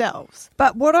in themselves.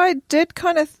 But what I did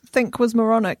kind of think was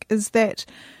moronic is that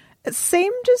it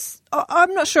seemed as,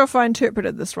 I'm not sure if I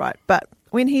interpreted this right, but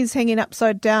when he's hanging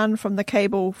upside down from the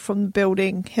cable from the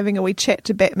building, having a wee chat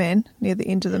to Batman near the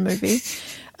end of the movie,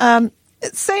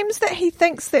 it seems that he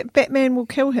thinks that Batman will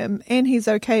kill him and he's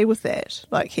okay with that.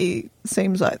 Like, he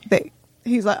seems like that.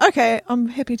 He's like, okay, I'm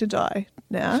happy to die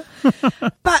now.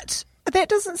 But that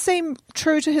doesn't seem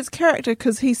true to his character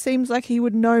because he seems like he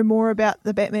would know more about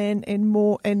the Batman and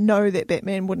know that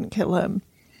Batman wouldn't kill him.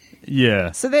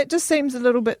 Yeah. So that just seems a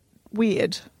little bit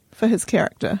weird for his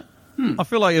character. I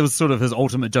feel like it was sort of his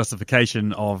ultimate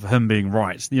justification of him being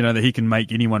right, that he can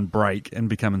make anyone break and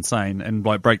become insane and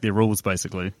break their rules,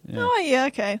 basically. Yeah. Oh, yeah,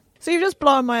 okay. So you've just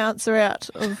blown my answer out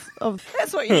of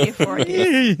that's what you're here for, I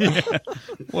guess. Yeah.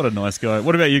 What a nice guy.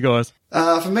 What about you guys?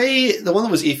 For me, the one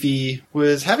that was iffy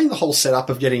was having the whole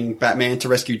setup of getting Batman to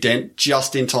rescue Dent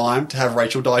just in time, to have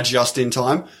Rachel die just in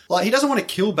time. Like, he doesn't want to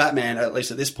kill Batman, at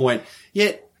least at this point,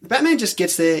 yet Batman just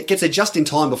gets there just in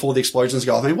time before the explosions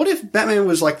go off. I mean, what if Batman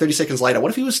was 30 seconds later? What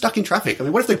if he was stuck in traffic? I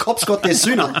mean, what if the cops got there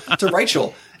sooner to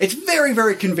Rachel? It's very,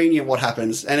 very convenient what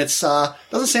happens, and it's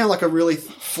doesn't sound like a really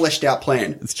fleshed out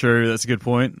plan. It's true. That's a good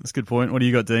point. What do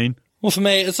you got, Dean? Well, for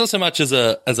me, it's not so much as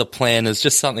a plan as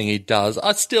just something he does.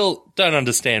 I still don't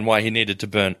understand why he needed to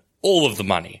burn all of the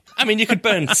money. I mean, you could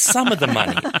burn some of the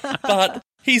money, but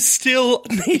he still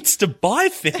needs to buy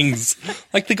things.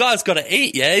 Like, the guy's got to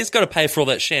eat, yeah? He's got to pay for all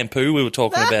that shampoo we were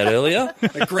talking about earlier.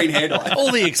 The green hair dye.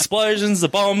 All the explosions, the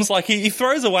bombs. Like, he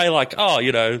throws away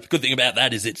the good thing about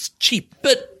that is it's cheap.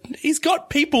 But he's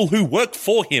got people who work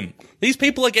for him. These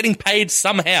people are getting paid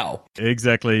somehow.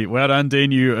 Exactly. Well done,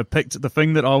 Dean. You picked the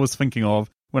thing that I was thinking of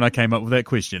when I came up with that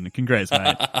question. Congrats,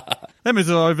 mate. That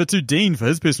moves over to Dean for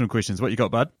his personal questions. What you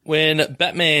got, bud? When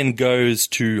Batman goes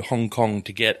to Hong Kong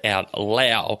to get out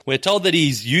Lau, we're told that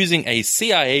he's using a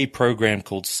CIA program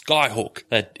called Skyhook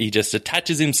that he just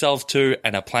attaches himself to,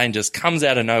 and a plane just comes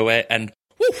out of nowhere and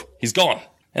woof, he's gone.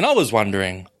 And I was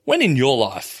wondering, when in your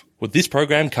life would this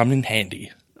program come in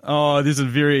handy? Oh, there's a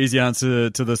very easy answer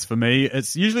to this for me.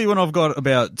 It's usually when I've got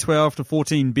about 12 to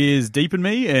 14 beers deep in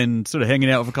me and sort of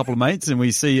hanging out with a couple of mates and we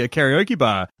see a karaoke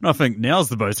bar. And I think, now's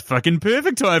the most fucking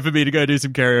perfect time for me to go do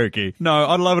some karaoke. No,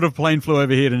 I'd love it if a plane flew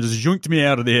overhead and just yoinked me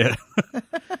out of there.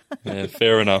 Yeah,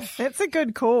 fair enough. That's a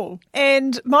good call.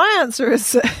 And my answer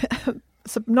is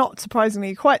not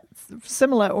surprisingly quite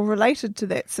similar or related to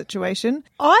that situation.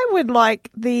 I would like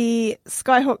the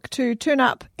Skyhook to turn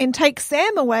up and take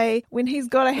Sam away when he's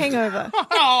got a hangover.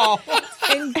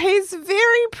 And he's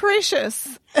very precious.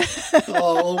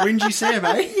 Oh, whingy Sam,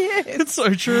 eh? Yes. It's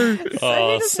so true.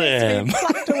 Oh, He just Sam. needs to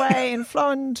be plucked away and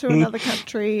flown to another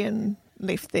country and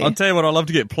left there. I'll tell you what, I'd love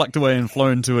to get plucked away and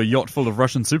flown to a yacht full of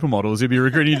Russian supermodels. You'll be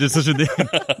regretting your decision there.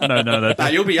 No. No,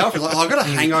 you'll be up. Like, I've got a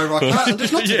hangover. I can't.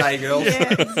 Just not today, girls.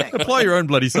 Yeah, exactly. Apply your own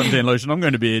bloody suntan lotion. I'm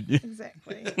going to bed.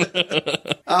 Exactly.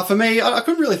 For me, I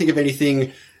couldn't really think of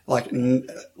anything like in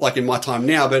my time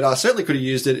now, but I certainly could have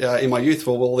used it in my youth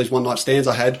for all these one-night stands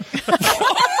I had.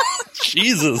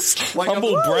 Jesus.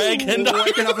 Humble brag. And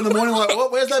waking up in the morning like,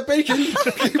 what? Where's that beacon?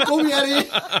 Pull me out of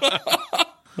here.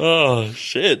 Oh,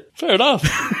 shit. Fair enough.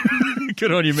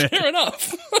 Good on you, man. Fair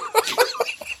enough.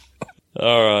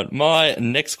 All right. My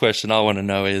next question I want to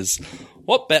know is,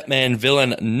 what Batman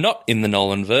villain not in the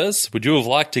Nolanverse would you have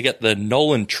liked to get the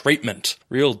Nolan treatment?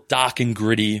 Real dark and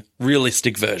gritty,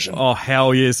 realistic version. Oh,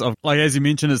 hell yes. As you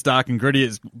mentioned, it's dark and gritty.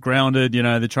 It's grounded.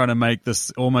 They're trying to make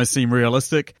this almost seem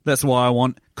realistic. That's why I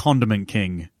want Condiment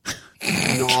King.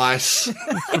 Nice.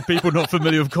 For people not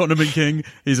familiar with Condiment King,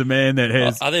 he's a man that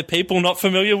has... Are there people not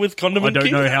familiar with Condiment I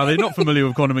King? don't know how they're not familiar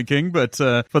with Condiment King, but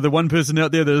for the one person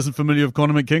out there that isn't familiar with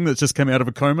Condiment King that's just come out of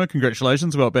a coma,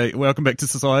 congratulations, welcome back to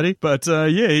society. But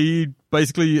he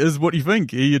basically is what you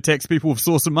think. He attacks people with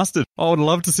sauce and mustard. I would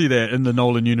love to see that in the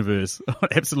Nolan universe.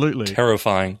 Absolutely.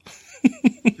 Terrifying.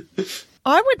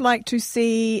 I would like to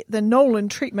see the Nolan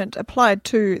treatment applied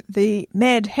to the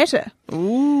Mad Hatter.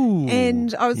 Ooh.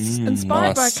 And I was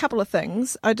inspired by a nice. couple of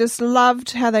things. I just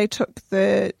loved how they took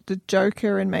the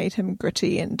Joker and made him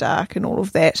gritty and dark and all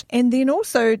of that. And then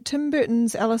also Tim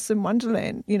Burton's Alice in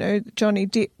Wonderland, Johnny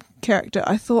Depp character.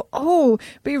 I thought,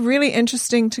 it'd be really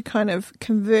interesting to kind of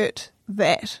convert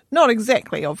that. Not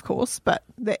exactly, of course, but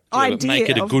the idea make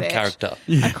it a of good that character.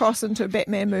 across into a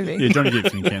Batman movie. Yeah, Johnny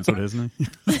Depp's been cancelled, hasn't he?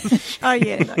 Oh,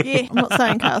 yeah. I'm not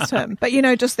saying cast him. But,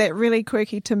 just that really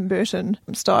quirky Tim Burton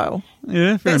style.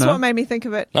 Yeah, fair That's enough. what made me think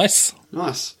of it. Nice.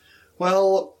 Nice.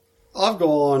 Well, I've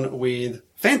gone with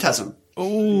Phantasm.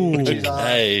 Ooh. She's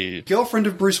Okay. girlfriend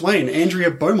of Bruce Wayne,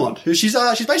 Andrea Beaumont, who she's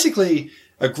basically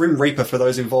a Grim Reaper for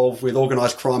those involved with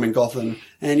organised crime in Gotham.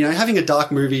 And, having a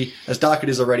dark movie, as dark it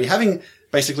is already, having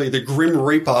basically the Grim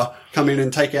Reaper come in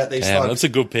and take out these Damn, thugs, that's a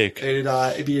good pick.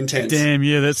 it'd be intense. Damn,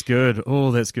 yeah, that's good.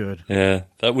 Oh, that's good. Yeah,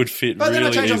 that would fit But really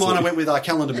then I changed my easily. mind, I went with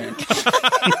Calendar Man.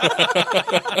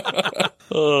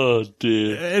 Oh,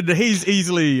 dear. And he's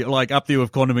easily, up there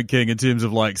with Condiment King in terms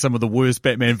of, some of the worst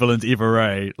Batman villains ever,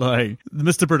 eh?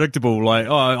 Mr. Predictable,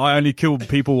 I only kill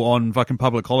people on fucking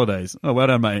public holidays. Oh, well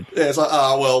done, mate. Yeah, it's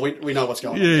we know what's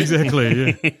going on. Yeah,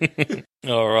 exactly, yeah.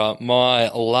 All right, my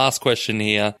last question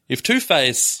here. If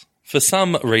Two-Face, for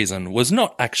some reason, was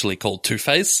not actually called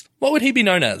Two-Face, what would he be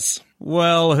known as?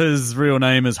 Well, his real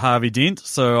name is Harvey Dent,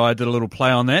 so I did a little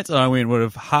play on that. I went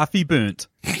with Harvey Burnt.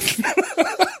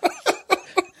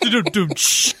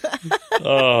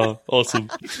 Oh, awesome.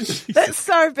 That's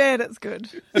so bad, it's good.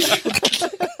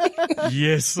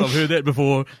 Yes, I've heard that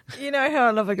before. You know how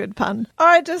I love a good pun.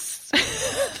 I just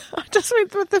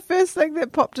went with the first thing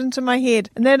that popped into my head,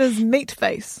 and that is meat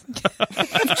face.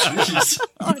 Jeez.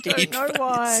 I don't know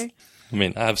why. I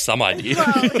mean, I have some idea.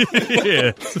 Well,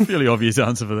 Yeah, it's a fairly obvious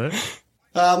answer for that.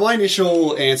 My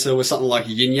initial answer was something like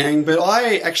yin yang, but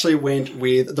I actually went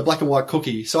with the black and white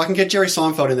cookie, so I can get Jerry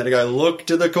Seinfeld in there to go, look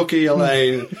to the cookie,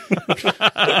 Elaine.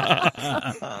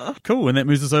 Cool, and that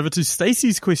moves us over to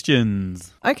Stacey's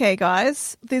questions. okay,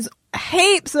 guys, there's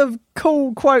heaps of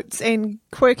cool quotes and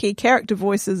quirky character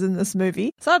voices in this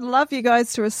movie, so I'd love you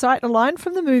guys to recite a line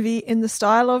from the movie in the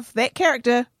style of that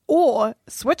character, or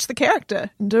switch the character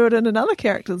and do it in another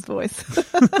character's voice.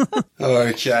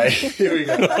 Okay, here we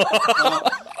go.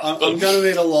 I'm going to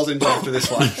need a lozenge after this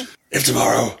one. If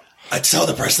tomorrow I tell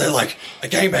the press that, a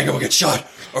gangbanger will get shot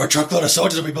or a truckload of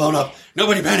soldiers will be blown up,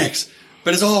 nobody panics,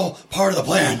 but it's all part of the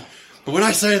plan. But when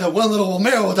I say that one little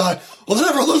male will die, well, they're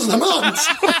never losing their minds.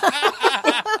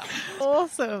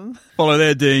 Awesome. Follow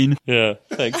that, Dean. Yeah,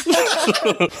 thanks.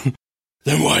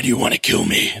 Then why do you want to kill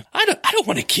me? I don't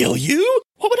want to kill you.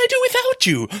 What would I do without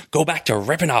you? Go back to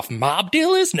ripping off mob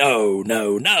dealers? No,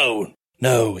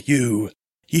 you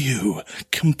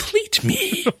complete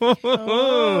me.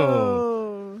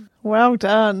 Oh, well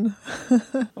done.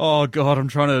 Oh, God, I'm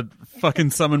trying to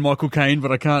fucking summon Michael Caine,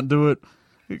 but I can't do it.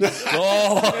 Oh,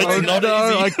 it's not No,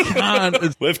 easy. I can't.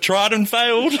 It's- We've tried and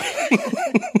failed.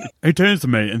 He turns to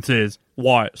me and says,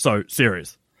 "Why so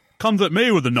serious?" Comes at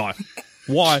me with a knife.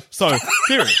 Why so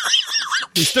serious?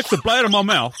 He sticks a blade in my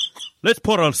mouth. Let's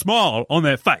put a smile on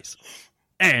their face.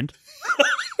 And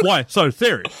why so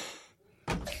serious?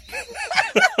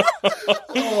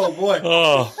 Oh, boy.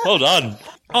 Oh, well done.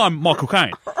 I'm Michael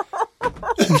Caine.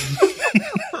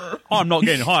 I'm not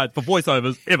getting hired for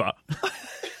voiceovers ever.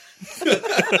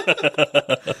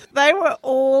 They were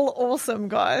all awesome,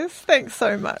 guys. Thanks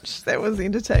so much. That was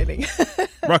entertaining.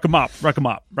 Rack 'em up, rack 'em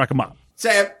up, rack 'em up.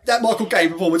 Sam, that Michael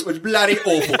Caine performance was bloody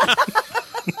awful.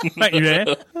 Thank you,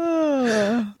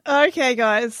 there. Okay,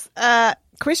 guys.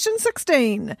 Question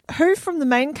 16. Who from the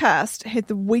main cast had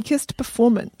the weakest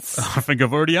performance? I think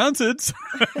I've already answered.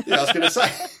 Yeah, I was going to say,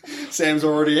 Sam's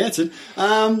already answered.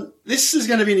 This is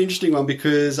going to be an interesting one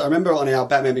because I remember on our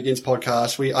Batman Begins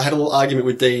podcast, I had a little argument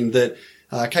with Dean that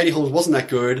Katie Holmes wasn't that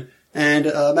good and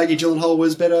Maggie Gyllenhaal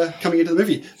was better coming into the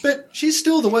movie. But she's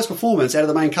still the worst performance out of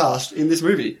the main cast in this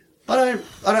movie. I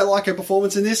don't like her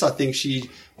performance in this. I think she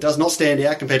does not stand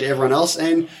out compared to everyone else,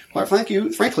 and quite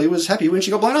frankly, was happy when she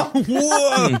got blown up.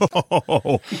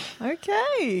 Whoa!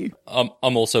 Okay.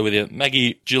 I'm also with you.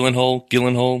 Maggie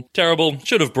Gyllenhaal, terrible.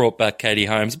 Should have brought back Katie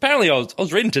Holmes. Apparently, I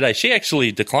was reading today, she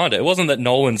actually declined it. It wasn't that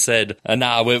Nolan said,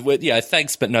 nah, we're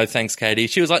thanks, but no thanks, Katie.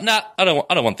 She was like, nah, I don't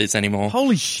want this anymore.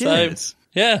 Holy shit. So,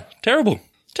 yeah, terrible.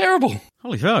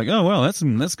 Holy fuck. Oh, well, that's a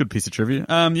good piece of trivia.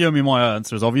 I mean, my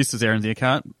answer is obvious. It's Aaron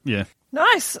Eckhart. Yeah.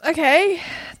 Nice. Okay.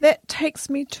 That takes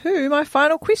me to my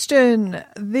final question.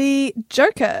 The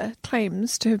Joker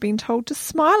claims to have been told to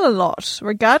smile a lot,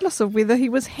 regardless of whether he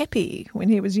was happy when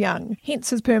he was young, hence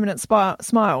his permanent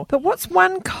smile. But what's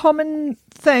one common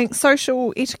thing,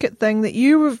 social etiquette thing, that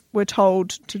you were told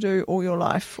to do all your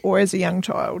life or as a young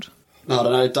child? I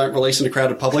don't know, don't release in a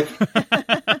crowded public.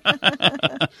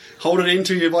 Hold it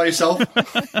into you by yourself.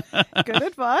 Good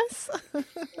advice.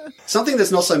 Something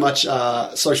that's not so much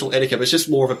social etiquette, but it's just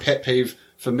more of a pet peeve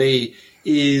for me,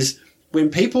 is when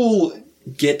people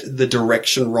get the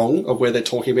direction wrong of where they're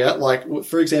talking about. Like,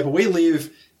 for example, we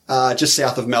live just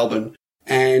south of Melbourne.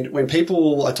 And when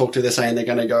people I talk to, they're saying they're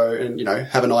going to go and,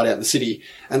 have a night out in the city.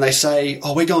 And they say,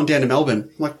 oh, we're going down to Melbourne.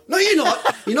 I'm like, no, you're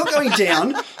not. You're not going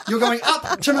down. You're going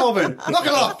up to Melbourne. Knock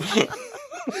it off.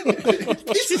 It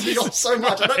pisses me off so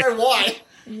much. I don't know why.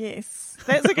 Yes.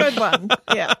 That's a good one.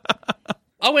 Yeah.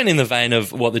 I went in the vein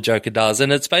of what the Joker does,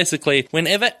 and it's basically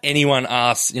whenever anyone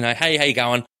asks, hey, how you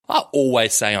going? I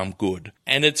always say I'm good.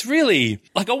 And it's really,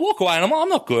 like, I walk away and I'm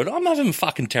not good. I'm having a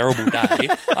fucking terrible day.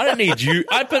 I don't need you.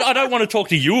 But I don't want to talk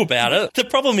to you about it. The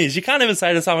problem is you can't even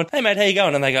say to someone, hey, mate, how you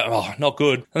going? And they go, oh, not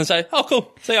good. And they say, oh,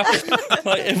 cool. See ya.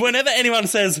 Like, whenever anyone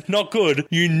says not good,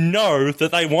 you know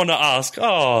that they want to ask,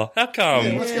 oh, how come?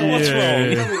 Yeah, what's wrong?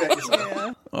 wrong?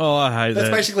 Yeah. Oh, I hate that.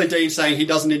 That's basically Dean saying he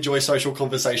doesn't enjoy social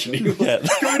conversation. Yeah.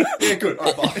 Good? Yeah, good.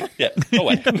 All right, bye. Yeah, go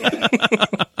away.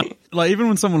 Like, even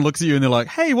when someone looks at you and they're like,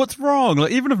 hey, what's wrong?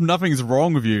 Like, even if nothing's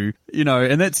wrong with you,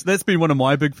 and that's been one of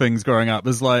my big things growing up,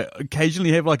 is like,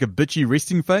 occasionally have like a bitchy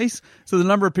resting face. So the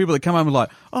number of people that come up and like,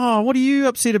 oh, what are you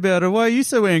upset about? Or why are you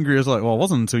so angry? I was like, well, it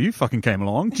wasn't until you fucking came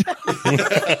along.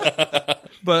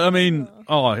 But I mean,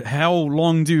 how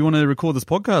long do you want to record this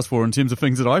podcast for in terms of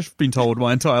things that I've been told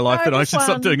my entire life that I should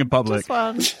stop doing in public?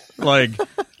 Like,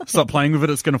 stop playing with it,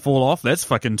 it's going to fall off. That's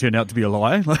fucking turned out to be a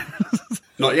lie.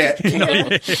 Not yet.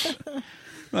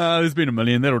 There's been a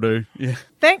million. That'll do. Yeah.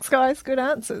 Thanks, guys. Good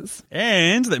answers.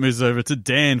 And that moves over to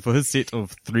Dan for his set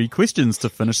of 3 questions to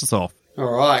finish us off.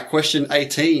 All right, question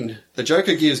 18. The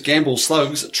Joker gives Gamble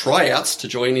Slugs tryouts to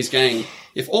join his gang.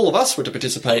 If all of us were to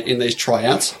participate in these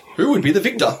tryouts, who would be the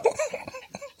victor?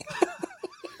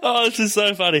 Oh, this is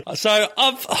so funny. So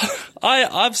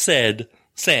I've said,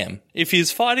 Sam, if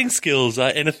his fighting skills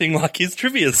are anything like his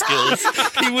trivia skills,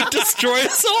 he would destroy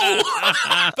us all.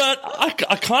 But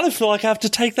I kind of feel like I have to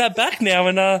take that back now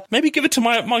and maybe give it to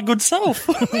my good self.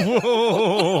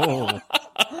 Whoa.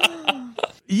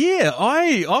 Yeah,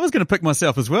 I was going to pick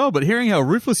myself as well, but hearing how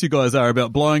ruthless you guys are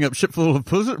about blowing up ship full of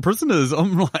prisoners,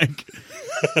 I'm like...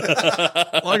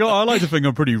 I like to think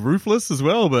I'm pretty ruthless as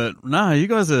well, but no, you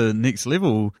guys are next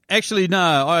level. Actually,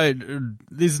 no,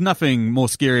 there's nothing more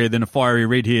scarier than a fiery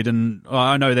redhead, and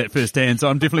I know that firsthand, so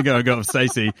I'm definitely going to go with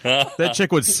Stacey. That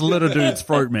chick would slit a dude's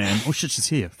throat, man. Oh shit, she's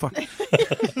here. Fuck.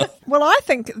 Well, I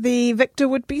think the victor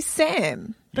would be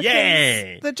Sam.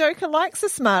 Yeah! The Joker likes a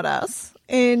smartass,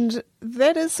 and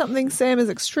that is something Sam is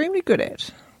extremely good at.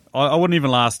 I wouldn't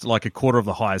even last like a quarter of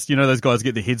the heist. You know those guys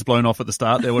get their heads blown off at the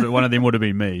start? One of them would have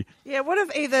been me. Yeah, would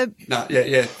have either... No,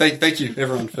 yeah. Thank you,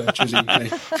 everyone, for choosing me.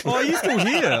 Oh, are you still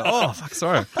here? Oh, fuck,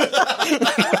 sorry. Yeah,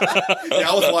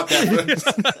 I was wiped out first.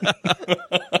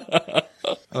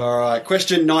 All right,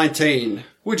 question 19.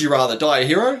 Would you rather die a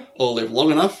hero or live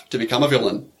long enough to become a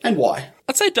villain? And why?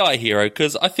 I'd say die a hero,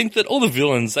 because I think that all the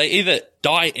villains, they either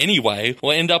die anyway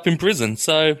or end up in prison,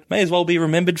 so may as well be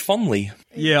remembered fondly.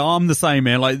 Yeah, I'm the same,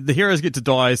 man. Like, the heroes get to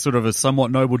die sort of a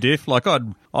somewhat noble death. Like,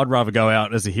 I'd rather go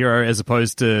out as a hero as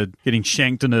opposed to getting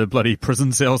shanked in a bloody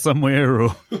prison cell somewhere,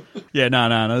 or... Yeah,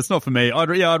 no, it's not for me. I'd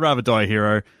rather die a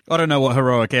hero. I don't know what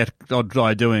heroic act I'd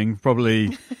die doing.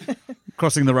 Probably...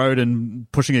 crossing the road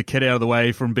and pushing a kid out of the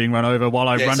way from being run over while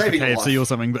I run for KFC or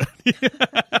something. But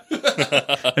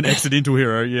an accidental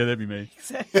hero, yeah, that'd be me.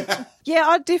 Yeah,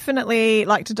 I'd definitely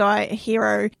like to die a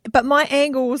hero. But my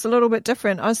angle was a little bit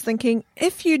different. I was thinking,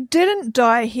 if you didn't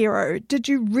die a hero, did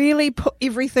you really put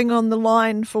everything on the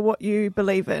line for what you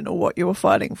believe in or what you were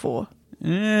fighting for?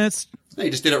 Yeah, you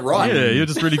just did it right. Yeah, you're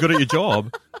just really good at your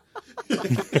job.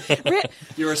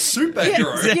 You're a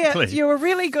superhero. Yeah, Exactly. you were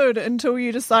really good until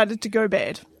you decided to go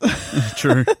bad.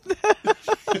 True.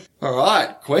 All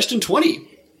right, question 20.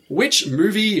 which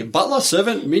movie butler,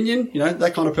 servant, minion,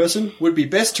 that kind of person would be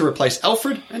best to replace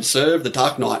Alfred and serve the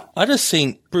Dark Knight? I just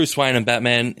think Bruce Wayne and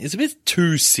Batman is a bit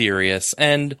too serious,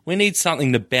 and we need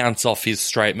something to bounce off his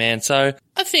straight man. So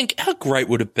I think, how great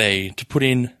would it be to put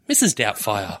in Mrs.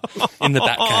 Doubtfire in the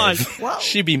Batcave?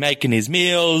 She'd be making his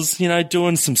meals,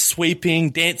 doing some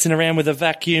sweeping, dancing around with a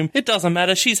vacuum. It doesn't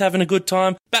matter. She's having a good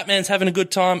time. Batman's having a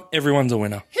good time. Everyone's a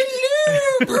winner.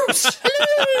 Hello, Bruce.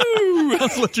 Hello. I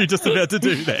was literally just about to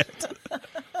do that.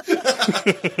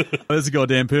 That's a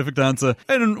goddamn perfect answer.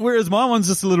 And whereas my one's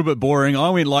just a little bit boring, I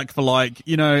went like for like.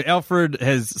 Alfred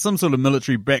has some sort of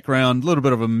military background, a little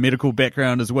bit of a medical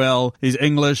background as well. He's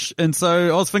English. And so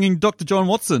I was thinking Dr. John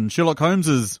Watson, Sherlock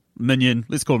Holmes's minion.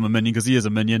 Let's call him a minion because he is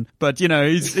a minion. But,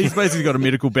 he's basically got a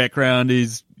medical background.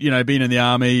 He's, been in the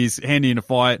army. He's handy in a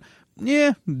fight.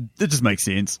 Yeah, it just makes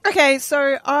sense. Okay,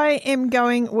 so I am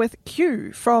going with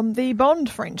Q from the Bond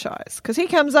franchise because he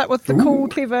comes up with the cool,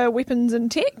 clever weapons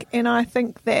and tech, and I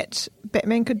think that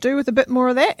Batman could do with a bit more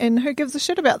of that, and who gives a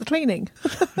shit about the cleaning?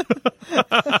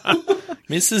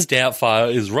 Mrs.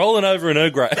 Doubtfire is rolling over in her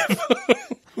grave.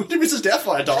 Did Mrs.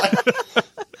 Doubtfire die?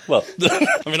 Well,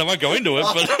 I won't go into it,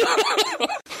 but...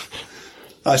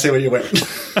 I see where you went.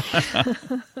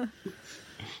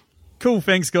 Cool,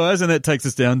 thanks guys, and that takes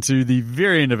us down to the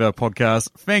very end of our podcast.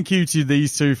 Thank you to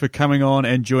these two for coming on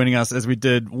and joining us as we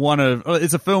did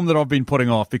it's a film that I've been putting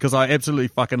off because I absolutely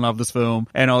fucking love this film,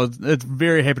 and it's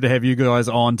very happy to have you guys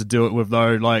on to do it with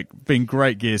though, been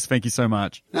great guests. Thank you so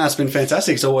much. No, it's been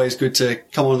fantastic. It's always good to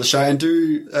come on the show and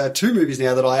do two movies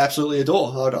now that I absolutely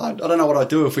adore. I don't know what I'd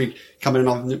do if we come in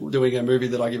and I'm doing a movie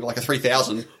that I give like a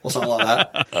 3,000 or something like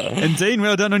that. And Dean,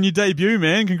 well done on your debut,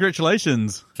 man.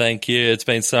 Congratulations. Thank you. It's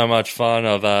been so much fun.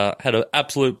 I've had an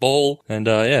absolute ball, and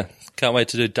can't wait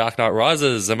to do Dark Knight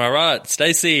Rises. Am I right,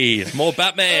 Stacey? More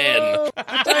Batman. Oh,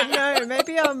 I don't know.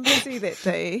 Maybe I'm busy that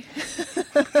day.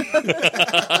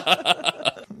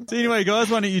 So anyway, guys,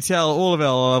 why don't you tell all of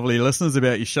our lovely listeners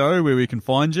about your show, where we can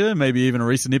find you, maybe even a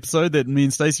recent episode that me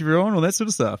and Stacey were on, all that sort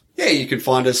of stuff. Yeah, you can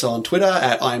find us on Twitter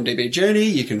at IMDB Journey.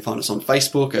 You can find us on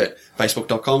Facebook at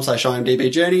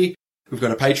facebook.com/IMDB Journey. We've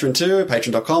got a Patreon too,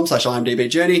 patreon.com/IMDB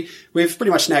Journey. We've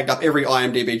pretty much snagged up every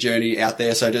IMDB Journey out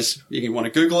there, so just, you can want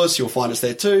to Google us, you'll find us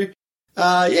there too.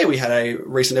 We had a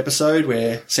recent episode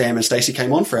where Sam and Stacey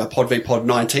came on for our Pod v Pod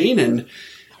 19, and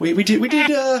we did pretty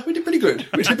good. We did pretty good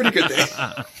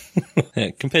there.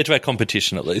 Yeah, compared to our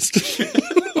competition, at least.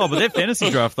 Oh, but that fantasy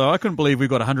draft, though, I couldn't believe we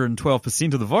got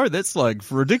 112% of the vote. That's,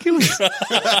 ridiculous. Yeah,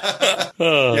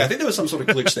 I think there was some sort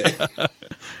of glitch there.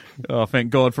 Oh,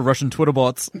 thank God for Russian Twitter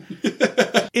bots.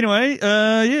 Anyway,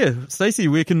 Stacey,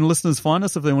 where can listeners find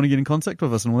us if they want to get in contact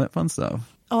with us and all that fun stuff?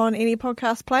 On any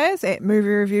podcast players at Movie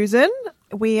Reviews In.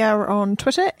 We are on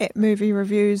Twitter at Movie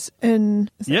Reviews In.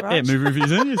 Yep, right? At Movie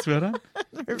Reviews In, yes, well done.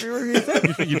 Movie Reviews In.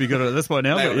 You think you'd be good at this by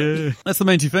now, but yeah. That's the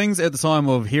main two things. At the time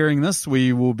of hearing this,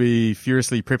 we will be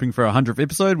furiously prepping for our 100th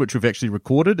episode, which we've actually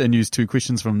recorded and used two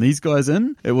questions from these guys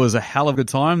in. It was a hell of a good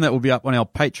time. That will be up on our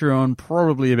Patreon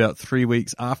probably about 3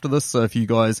 weeks after this. So if you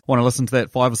guys want to listen to that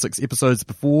 5 or 6 episodes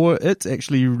before it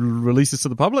actually releases to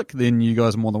the public, then you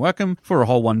guys are more than welcome for a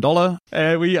whole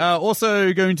 $1. We are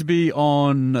also going to be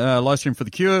on Livestream for the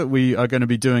Cure. We are going to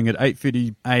be doing it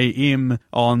 8:30 a.m.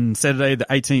 on Saturday, the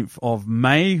 18th of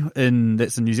May, and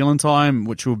that's in New Zealand time,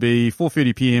 which will be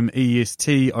 4:30 p.m.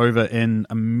 EST over in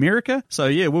America. So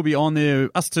yeah, we'll be on there,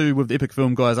 us two with the Epic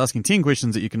Film Guys, asking 10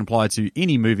 questions that you can apply to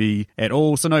any movie at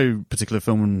all. So no particular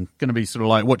film, going to be sort of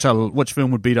like which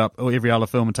film would beat up every other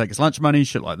film and take its lunch money,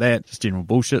 shit like that, just general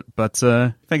bullshit. But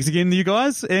thanks again to you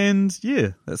guys, and yeah,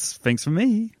 that's thanks for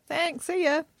me. Thanks, see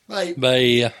ya. Bye.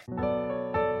 Bye.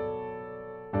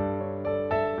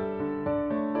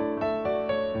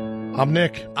 I'm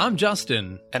Nick. I'm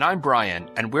Justin. And I'm Brian,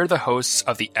 and we're the hosts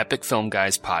of the Epic Film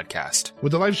Guys podcast.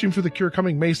 With the live stream for The Cure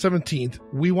coming May 17th,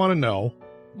 we want to know,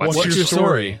 what's your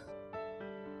story?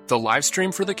 The live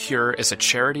stream for The Cure is a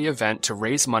charity event to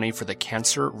raise money for the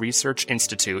Cancer Research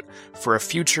Institute for a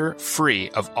future free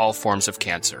of all forms of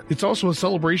cancer. It's also a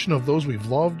celebration of those we've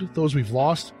loved, those we've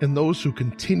lost, and those who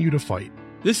continue to fight.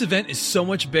 This event is so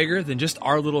much bigger than just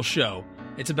our little show.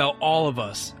 It's about all of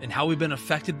us and how we've been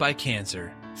affected by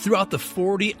cancer. Throughout the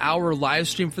 40-hour live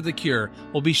stream for The Cure,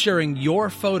 we'll be sharing your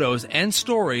photos and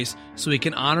stories so we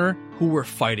can honor who we're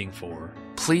fighting for.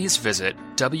 Please visit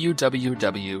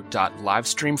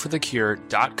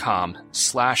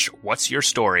www.livestreamforthecure.com/what's your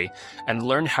story and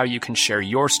learn how you can share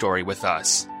your story with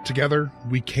us. Together,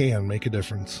 we can make a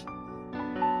difference.